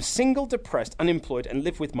reality, I'm single, depressed, unemployed, and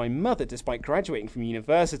live with my mother despite graduating from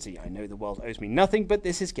university. I know the world owes me nothing, but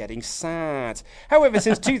this is getting sad. However,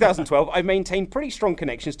 since 2012, I've maintained pretty strong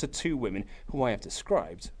connections to 2 women who I have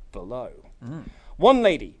described below. One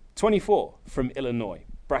lady, 24, from Illinois.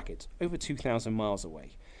 Bracket, over 2,000 miles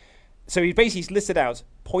away. So he basically listed out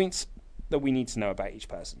points that we need to know about each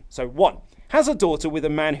person. So 1, has a daughter with a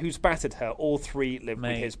man who's battered her. All 3 live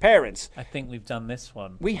with his parents. I think we've done this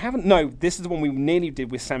one. We haven't. No, this is the one we nearly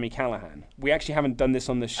did with Sammy Callahan. We actually haven't done this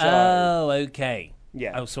on the show. Oh, okay.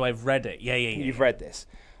 Yeah. Oh, so I've read it. Yeah. You've read this.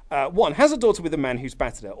 1, has a daughter with a man who's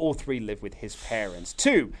battered her. All 3 live with his parents.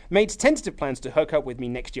 2, made tentative plans to hook up with me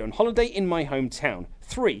next year on holiday in my hometown.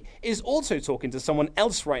 3, is also talking to someone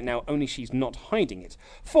else right now, only she's not hiding it.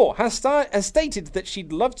 4, has stated that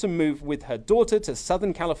she'd love to move with her daughter to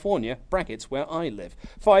Southern California, brackets, where I live.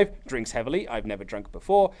 5, drinks heavily, I've never drunk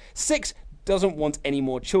before. 6, doesn't want any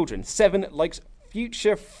more children. 7, likes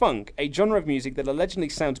future funk, a genre of music that allegedly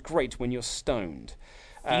sounds great when you're stoned.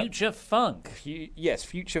 Future funk. Yes,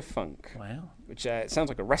 future funk. Wow. Which sounds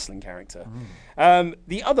like a wrestling character.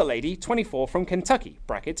 The other lady, 24, from Kentucky,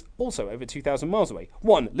 brackets, also over 2,000 miles away.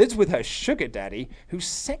 1, lives with her sugar daddy, whose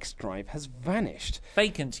sex drive has vanished.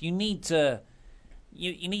 Vacant, you need to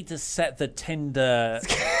set the Tinder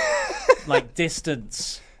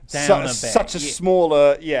distance down a bit. Such a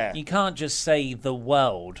smaller, yeah. You can't just say the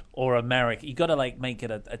world or America. You got to make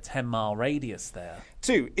it a 10-mile radius there.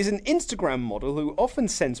 2, is an Instagram model who often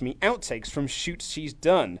sends me outtakes from shoots she's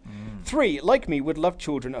done. 3, like me, would love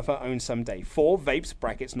children of her own someday. 4, vapes,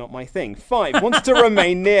 brackets, not my thing. 5, wants to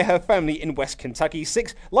remain near her family in West Kentucky.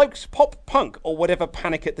 6, likes pop punk or whatever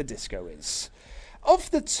Panic at the Disco is. Of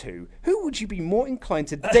the 2, who would you be more inclined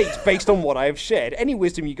to date based on what I have shared? Any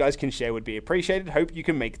wisdom you guys can share would be appreciated. Hope you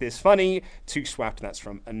can make this funny. Too swapped, that's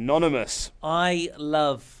from Anonymous. I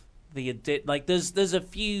love the there's a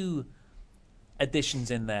few additions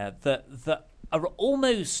in there that are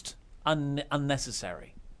almost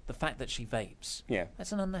unnecessary. The fact that she vapes. Yeah.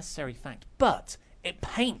 That's an unnecessary fact. But it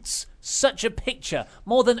paints such a picture,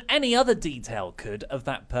 more than any other detail could, of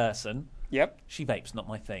that person. Yep. She vapes, not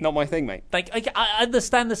my thing. Not my thing, mate. I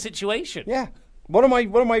understand the situation. Yeah. One of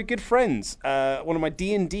my good friends, one of my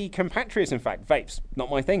D&D compatriots, in fact, vapes. Not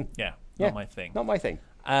my thing. Yeah, not my thing. Not my thing.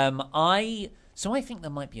 So I think there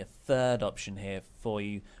might be a third option here for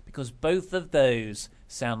you, because both of those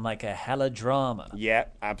sound like a hella drama. Yeah,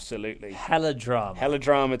 absolutely. Hella drama. Hella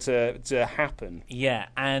drama to happen. Yeah,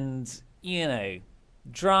 and,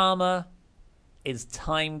 drama is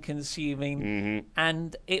time-consuming,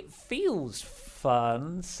 and it feels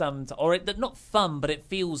fun sometimes. Or not fun, but it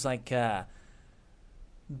feels like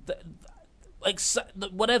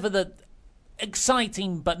whatever the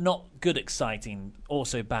exciting, but not good exciting,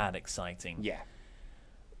 also bad exciting. Yeah.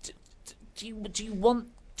 Do you want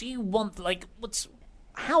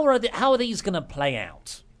how are these going to play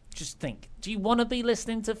out? Just think. Do you want to be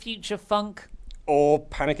listening to future funk? Or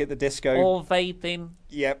Panic at the Disco. Or vaping.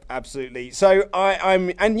 Yep, absolutely. So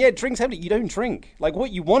drinks heavily. You don't drink.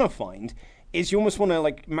 What you want to find is you almost want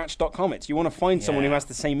to Match.com it. You want to find someone who has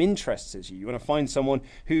the same interests as you. You want to find someone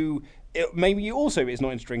who maybe also is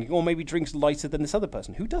not into drinking, or maybe drinks lighter than this other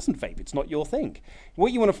person who doesn't vape. It's not your thing.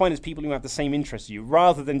 What you want to find is people who have the same interests as you,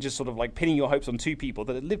 rather than just sort of pinning your hopes on 2 people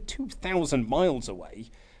that live 2,000 miles away.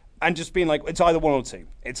 And just being it's either 1 or 2.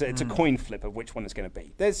 It's a coin flip of which one it's going to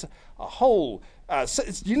be. There's a whole...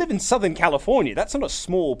 you live in Southern California. That's not a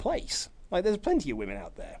small place. There's plenty of women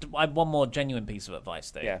out there. I have one more genuine piece of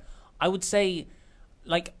advice, though. Yeah. I would say,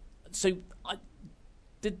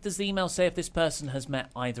 does the email say if this person has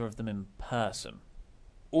met either of them in person?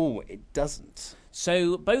 Oh, it doesn't.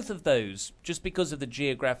 So both of those, just because of the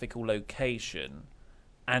geographical location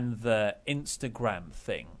and the Instagram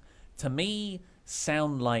thing, to me...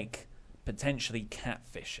 sound like potentially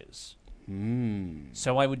catfishers.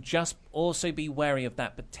 So I would just also be wary of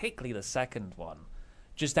that, particularly the second one.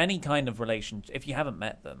 Just any kind of relation, if you haven't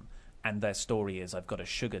met them and their story is, I've got a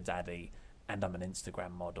sugar daddy and I'm an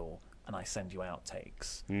Instagram model and I send you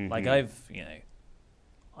outtakes.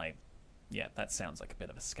 That sounds like a bit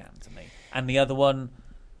of a scam to me. And the other one,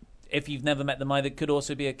 if you've never met them either, could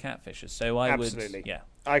also be a catfisher. So Absolutely. Yeah.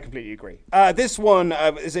 I completely agree. This one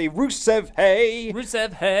is a Rusev Hey.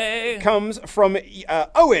 Rusev Hey. Comes from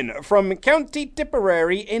Owen from County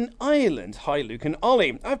Tipperary in Ireland. Hi, Luke and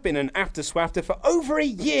Ollie. I've been an After Swafter for over a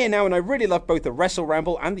year now, and I really love both the Wrestle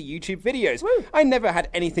Ramble and the YouTube videos. Woo. I never had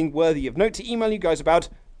anything worthy of note to email you guys about.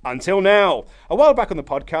 Until now. A while back on the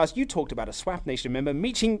podcast, you talked about a Swap Nation member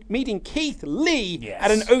meeting Keith Lee at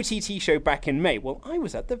an OTT show back in May. Well, I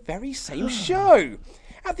was at the very same show.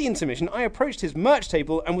 At the intermission, I approached his merch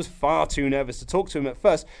table and was far too nervous to talk to him at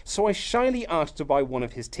first, so I shyly asked to buy one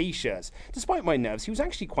of his t-shirts. Despite my nerves, he was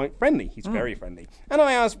actually quite friendly. He's very friendly. And when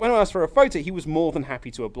I asked for a photo, he was more than happy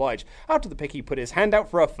to oblige. After the pic, he put his hand out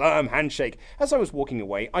for a firm handshake. As I was walking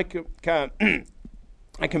away, I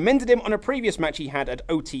I commended him on a previous match he had at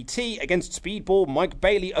OTT against Speedball Mike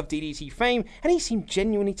Bailey of DDT fame, and he seemed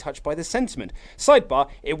genuinely touched by the sentiment. Sidebar,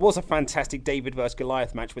 it was a fantastic David vs.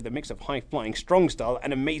 Goliath match with a mix of high-flying strong style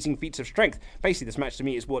and amazing feats of strength. Basically, this match to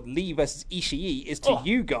me is what Lee vs. Ishii is to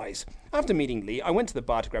you guys. After meeting Lee, I went to the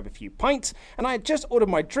bar to grab a few pints, and I had just ordered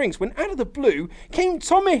my drinks when out of the blue came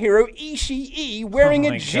Tomohiro Ishii wearing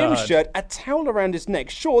a gym shirt, a towel around his neck,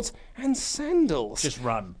 shorts, and sandals. Just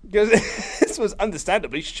run. This was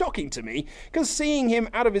understandably shocking to me, because seeing him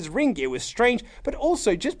out of his ring gear was strange, but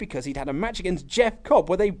also just because he'd had a match against Jeff Cobb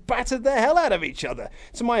where they battered the hell out of each other.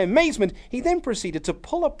 To my amazement, he then proceeded to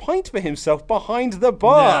pull a pint for himself behind the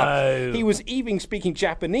bar. No. He was even speaking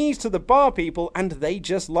Japanese to the bar people, and they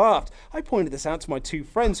just laughed. I pointed this out to my two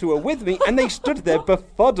friends who were with me, and they stood there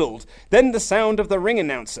befuddled. Then the sound of the ring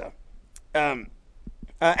announcer.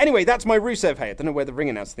 Anyway, that's my Rusev Hey. I don't know where the ring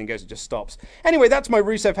announcer thing goes, it just stops. Anyway, that's my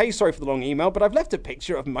Rusev Hey. Sorry for the long email, but I've left a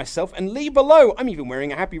picture of myself and Lee below. I'm even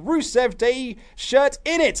wearing a Happy Rusev Day shirt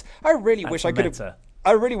in it. I really wish I could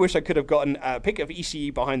have gotten a pic of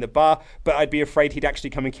Ishii behind the bar, but I'd be afraid he'd actually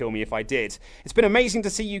come and kill me if I did. It's been amazing to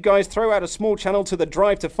see you guys throw out a small channel to the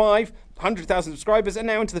drive to 500,000 subscribers, and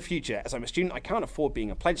now into the future. As I'm a student, I can't afford being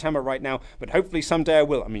a pledgehammer right now, but hopefully someday I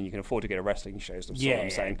will. I mean, you can afford to go to wrestling shows, that's what I'm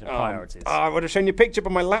saying. Priorities. I would have shown you a picture,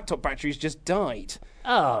 but my laptop battery's just died.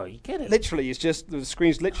 Oh, you get it. Literally, it's just, the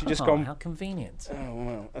screen's literally just gone. How convenient. Oh,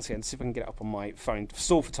 well, let's see if I can get it up on my phone.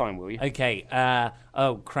 Stall for time, will you? Okay,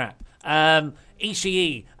 oh, crap.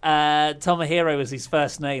 Ishii, Tomohiro was his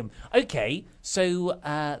first name. Okay, so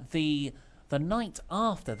the night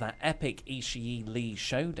after that epic Ishii-Lee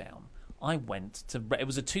showdown, I went to... It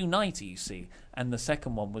was a two-nighter, you see, and the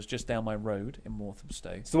second one was just down my road in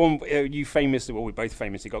Walthamstow. It's the one you famously, well, we both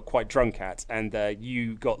famously got quite drunk at, and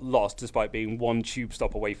you got lost despite being one tube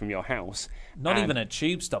stop away from your house. Not even a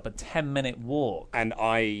tube stop, a 10-minute walk. And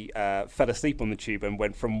I fell asleep on the tube and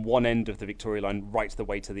went from one end of the Victoria Line right the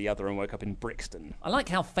way to the other and woke up in Brixton. I like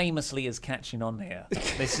how famously is catching on here.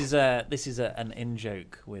 This is an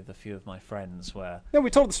in-joke with a few of my friends where... No,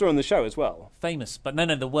 we told the story on the show as well. Famous, but no,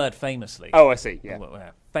 the word famously. Oh, I see,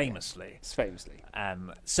 yeah. Famously. Yeah, it's famously. At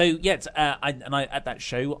that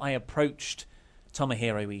show, I approached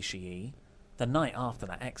Tomohiro Ishii the night after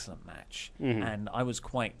that excellent match, and I was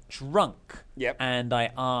quite drunk. Yep. And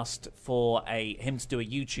I asked for him to do a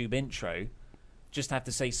YouTube intro. Just have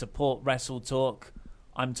to say, support Wrestle Talk.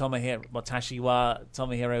 I'm Tomohiro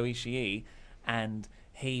Ishii, and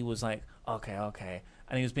he was like, okay,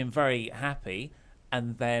 and he was being very happy,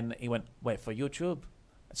 and then he went, wait for YouTube.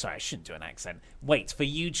 Sorry, I shouldn't do an accent. Wait for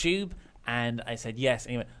YouTube. And I said, yes.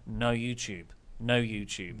 And he went, no YouTube.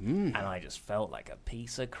 And I just felt like a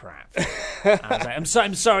piece of crap. I was like,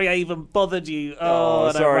 I'm sorry I even bothered you.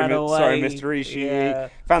 Oh, sorry, I ran away. Sorry, Mr. Ishii. Yeah.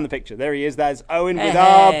 Found the picture. There he is. That's Owen with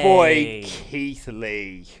our boy, Keith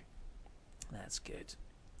Lee. That's good.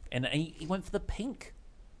 And he went for the pink,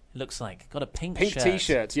 it looks like. Got a pink shirt.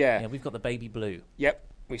 T-shirt, yeah. Yeah, we've got the baby blue. Yep,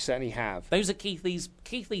 we certainly have. Those are Keith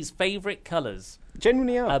Lee's favourite colours.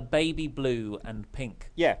 Genuinely are. Baby blue and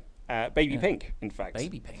pink. Yeah. Baby pink, in fact.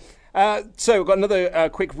 Baby pink. So we've got another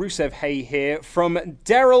quick Rusev Hey here from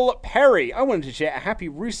Daryl Perry. I wanted to share a happy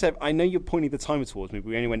Rusev. I know you're pointing the timer towards me, but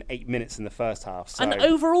we only went 8 minutes in the first half. So. And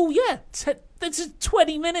overall, this is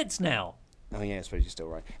 20 minutes now. Oh, yeah, I suppose you're still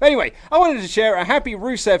right. But anyway, I wanted to share a happy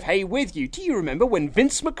Rusev Hey with you. Do you remember when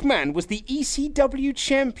Vince McMahon was the ECW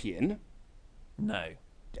champion? No.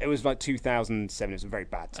 It was like 2007. It was a very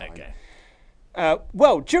bad time. Okay.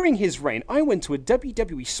 Well, during his reign, I went to a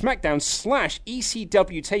WWE SmackDown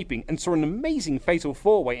 /ECW taping and saw an amazing fatal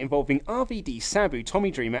four-way involving RVD, Sabu,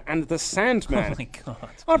 Tommy Dreamer, and The Sandman. Oh my God.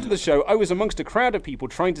 After the show, I was amongst a crowd of people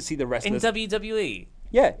trying to see the wrestlers. In WWE?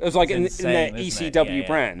 Yeah, it was like in their insane, ECW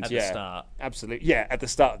brand. At the start. Absolutely. Yeah, at the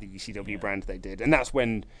start of the ECW brand they did. And that's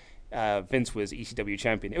when Vince was ECW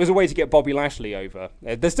champion. It was a way to get Bobby Lashley over.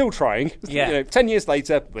 They're still trying. Yeah. 10 years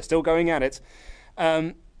later, we're still going at it.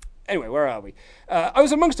 Anyway, where are we? I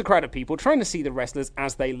was amongst a crowd of people trying to see the wrestlers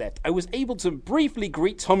as they left. I was able to briefly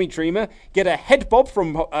greet Tommy Dreamer, get a head bob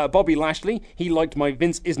from Bobby Lashley. He liked my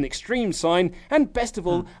Vince is an extreme sign. And best of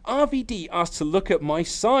all, RVD asked to look at my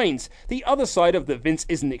signs. The other side of the Vince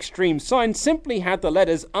is an extreme sign simply had the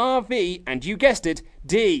letters RV, and you guessed it,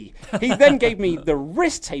 D. He then gave me the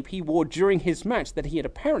wrist tape he wore during his match that he had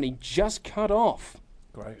apparently just cut off.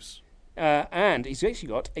 Gross. And he's actually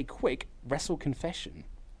got a quick wrestle confession.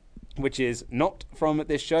 which is not from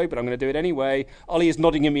this show, but I'm going to do it anyway. Ollie is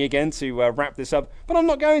nodding at me again to wrap this up, but I'm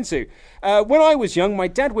not going to. When I was young, my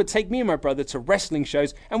dad would take me and my brother to wrestling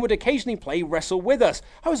shows and would occasionally play wrestle with us.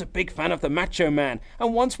 I was a big fan of the Macho Man,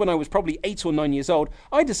 and once when I was probably 8 or 9 years old,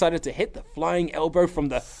 I decided to hit the flying elbow from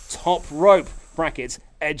the top rope, brackets,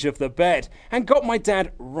 edge of the bed, and got my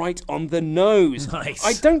dad right on the nose. Nice.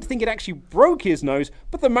 I don't think it actually broke his nose,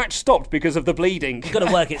 but the match stopped because of the bleeding. You've got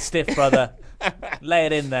to work it stiff, brother. Lay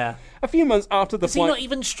it in there. A few months after the Is he not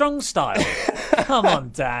even strong style? Come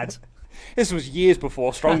on, Dad. This was years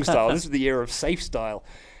before strong style. This was the era of safe style.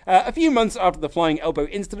 A few months after the flying elbow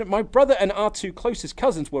incident, my brother and our 2 closest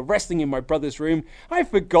cousins were wrestling in my brother's room. I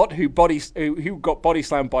forgot who got body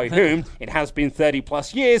slammed by whom. It has been 30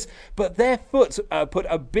 plus years, but their foot put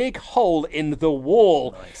a big hole in the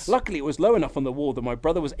wall. Nice. Luckily, it was low enough on the wall that my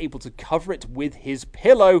brother was able to cover it with his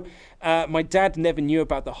pillow. My dad never knew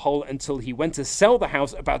about the hole until he went to sell the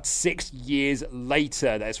house about 6 years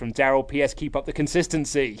later. That's from Daryl. P.S. Keep up the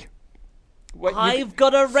consistency. I've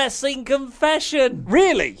got a wrestling confession.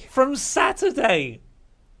 Really? From Saturday.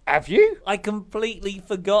 Have you? I completely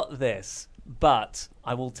forgot this, but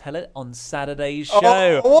I will tell it on Saturday's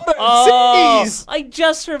show. Oh, jeez! I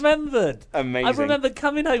just remembered. Amazing. I remember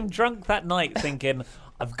coming home drunk that night thinking,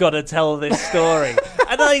 I've got to tell this story.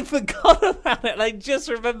 And I forgot about it, and I just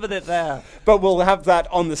remembered it there. But we'll have that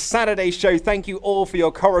on the Saturday show. Thank you all for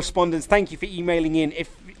your correspondence. Thank you for emailing in.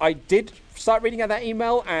 If I did start reading out that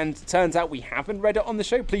email and it turns out we haven't read it on the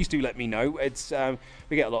show, please do let me know. It's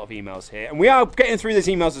we get a lot of emails here, and we are getting through these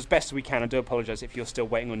emails as best as we can. I do apologise if you're still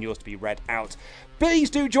waiting on yours to be read out. Please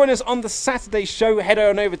do join us on the Saturday show. Head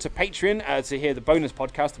on over to Patreon to hear the bonus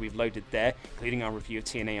podcast that we've loaded there, including our review of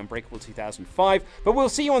TNA Unbreakable 2005. But we'll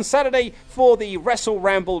see you on Saturday for the Wrestle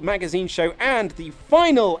Ramble magazine show and the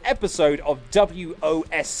final episode of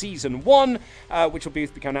WOS Season 1, which will be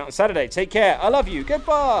coming out on Saturday. Take care. I love you.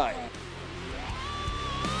 Goodbye.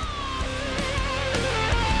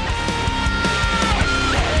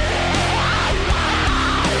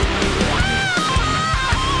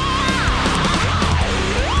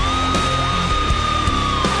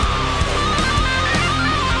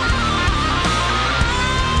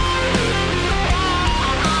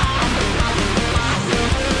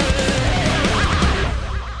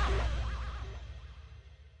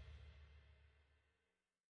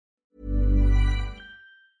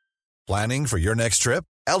 Planning for your next trip?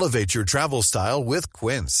 Elevate your travel style with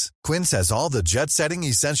Quince. Quince has all the jet-setting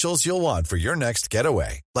essentials you'll want for your next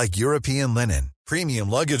getaway, like European linen, premium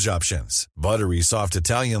luggage options, buttery soft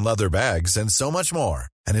Italian leather bags, and so much more.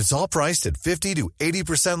 And it's all priced at 50 to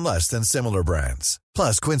 80% less than similar brands.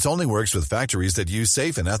 Plus, Quince only works with factories that use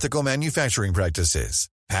safe and ethical manufacturing practices.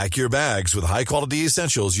 Pack your bags with high-quality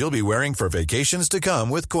essentials you'll be wearing for vacations to come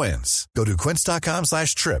with Quince. Go to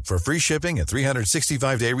quince.com/trip for free shipping and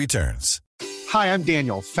 365-day returns. Hi, I'm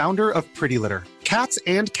Daniel, founder of Pretty Litter. Cats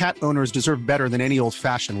and cat owners deserve better than any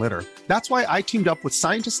old-fashioned litter. That's why I teamed up with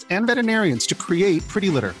scientists and veterinarians to create Pretty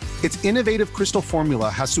Litter. Its innovative crystal formula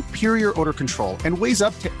has superior odor control and weighs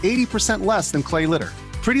up to 80% less than clay litter.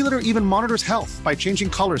 Pretty Litter even monitors health by changing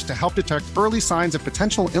colors to help detect early signs of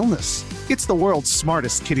potential illness. It's the world's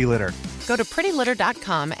smartest kitty litter. Go to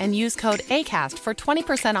prettylitter.com and use code ACAST for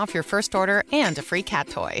 20% off your first order and a free cat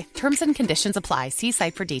toy. Terms and conditions apply. See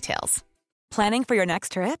site for details. Planning for your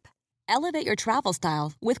next trip? Elevate your travel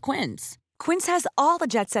style with Quince. Quince has all the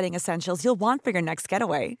jet-setting essentials you'll want for your next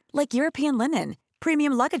getaway, like European linen,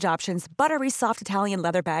 premium luggage options, buttery soft Italian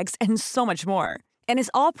leather bags, and so much more. And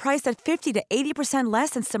is all priced at 50 to 80%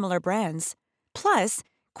 less than similar brands. Plus,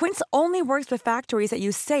 Quince only works with factories that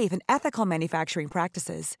use safe and ethical manufacturing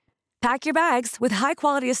practices. Pack your bags with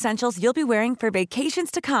high-quality essentials you'll be wearing for vacations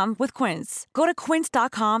to come with Quince. Go to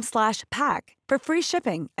quince.com/pack for free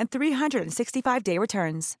shipping and 365-day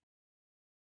returns.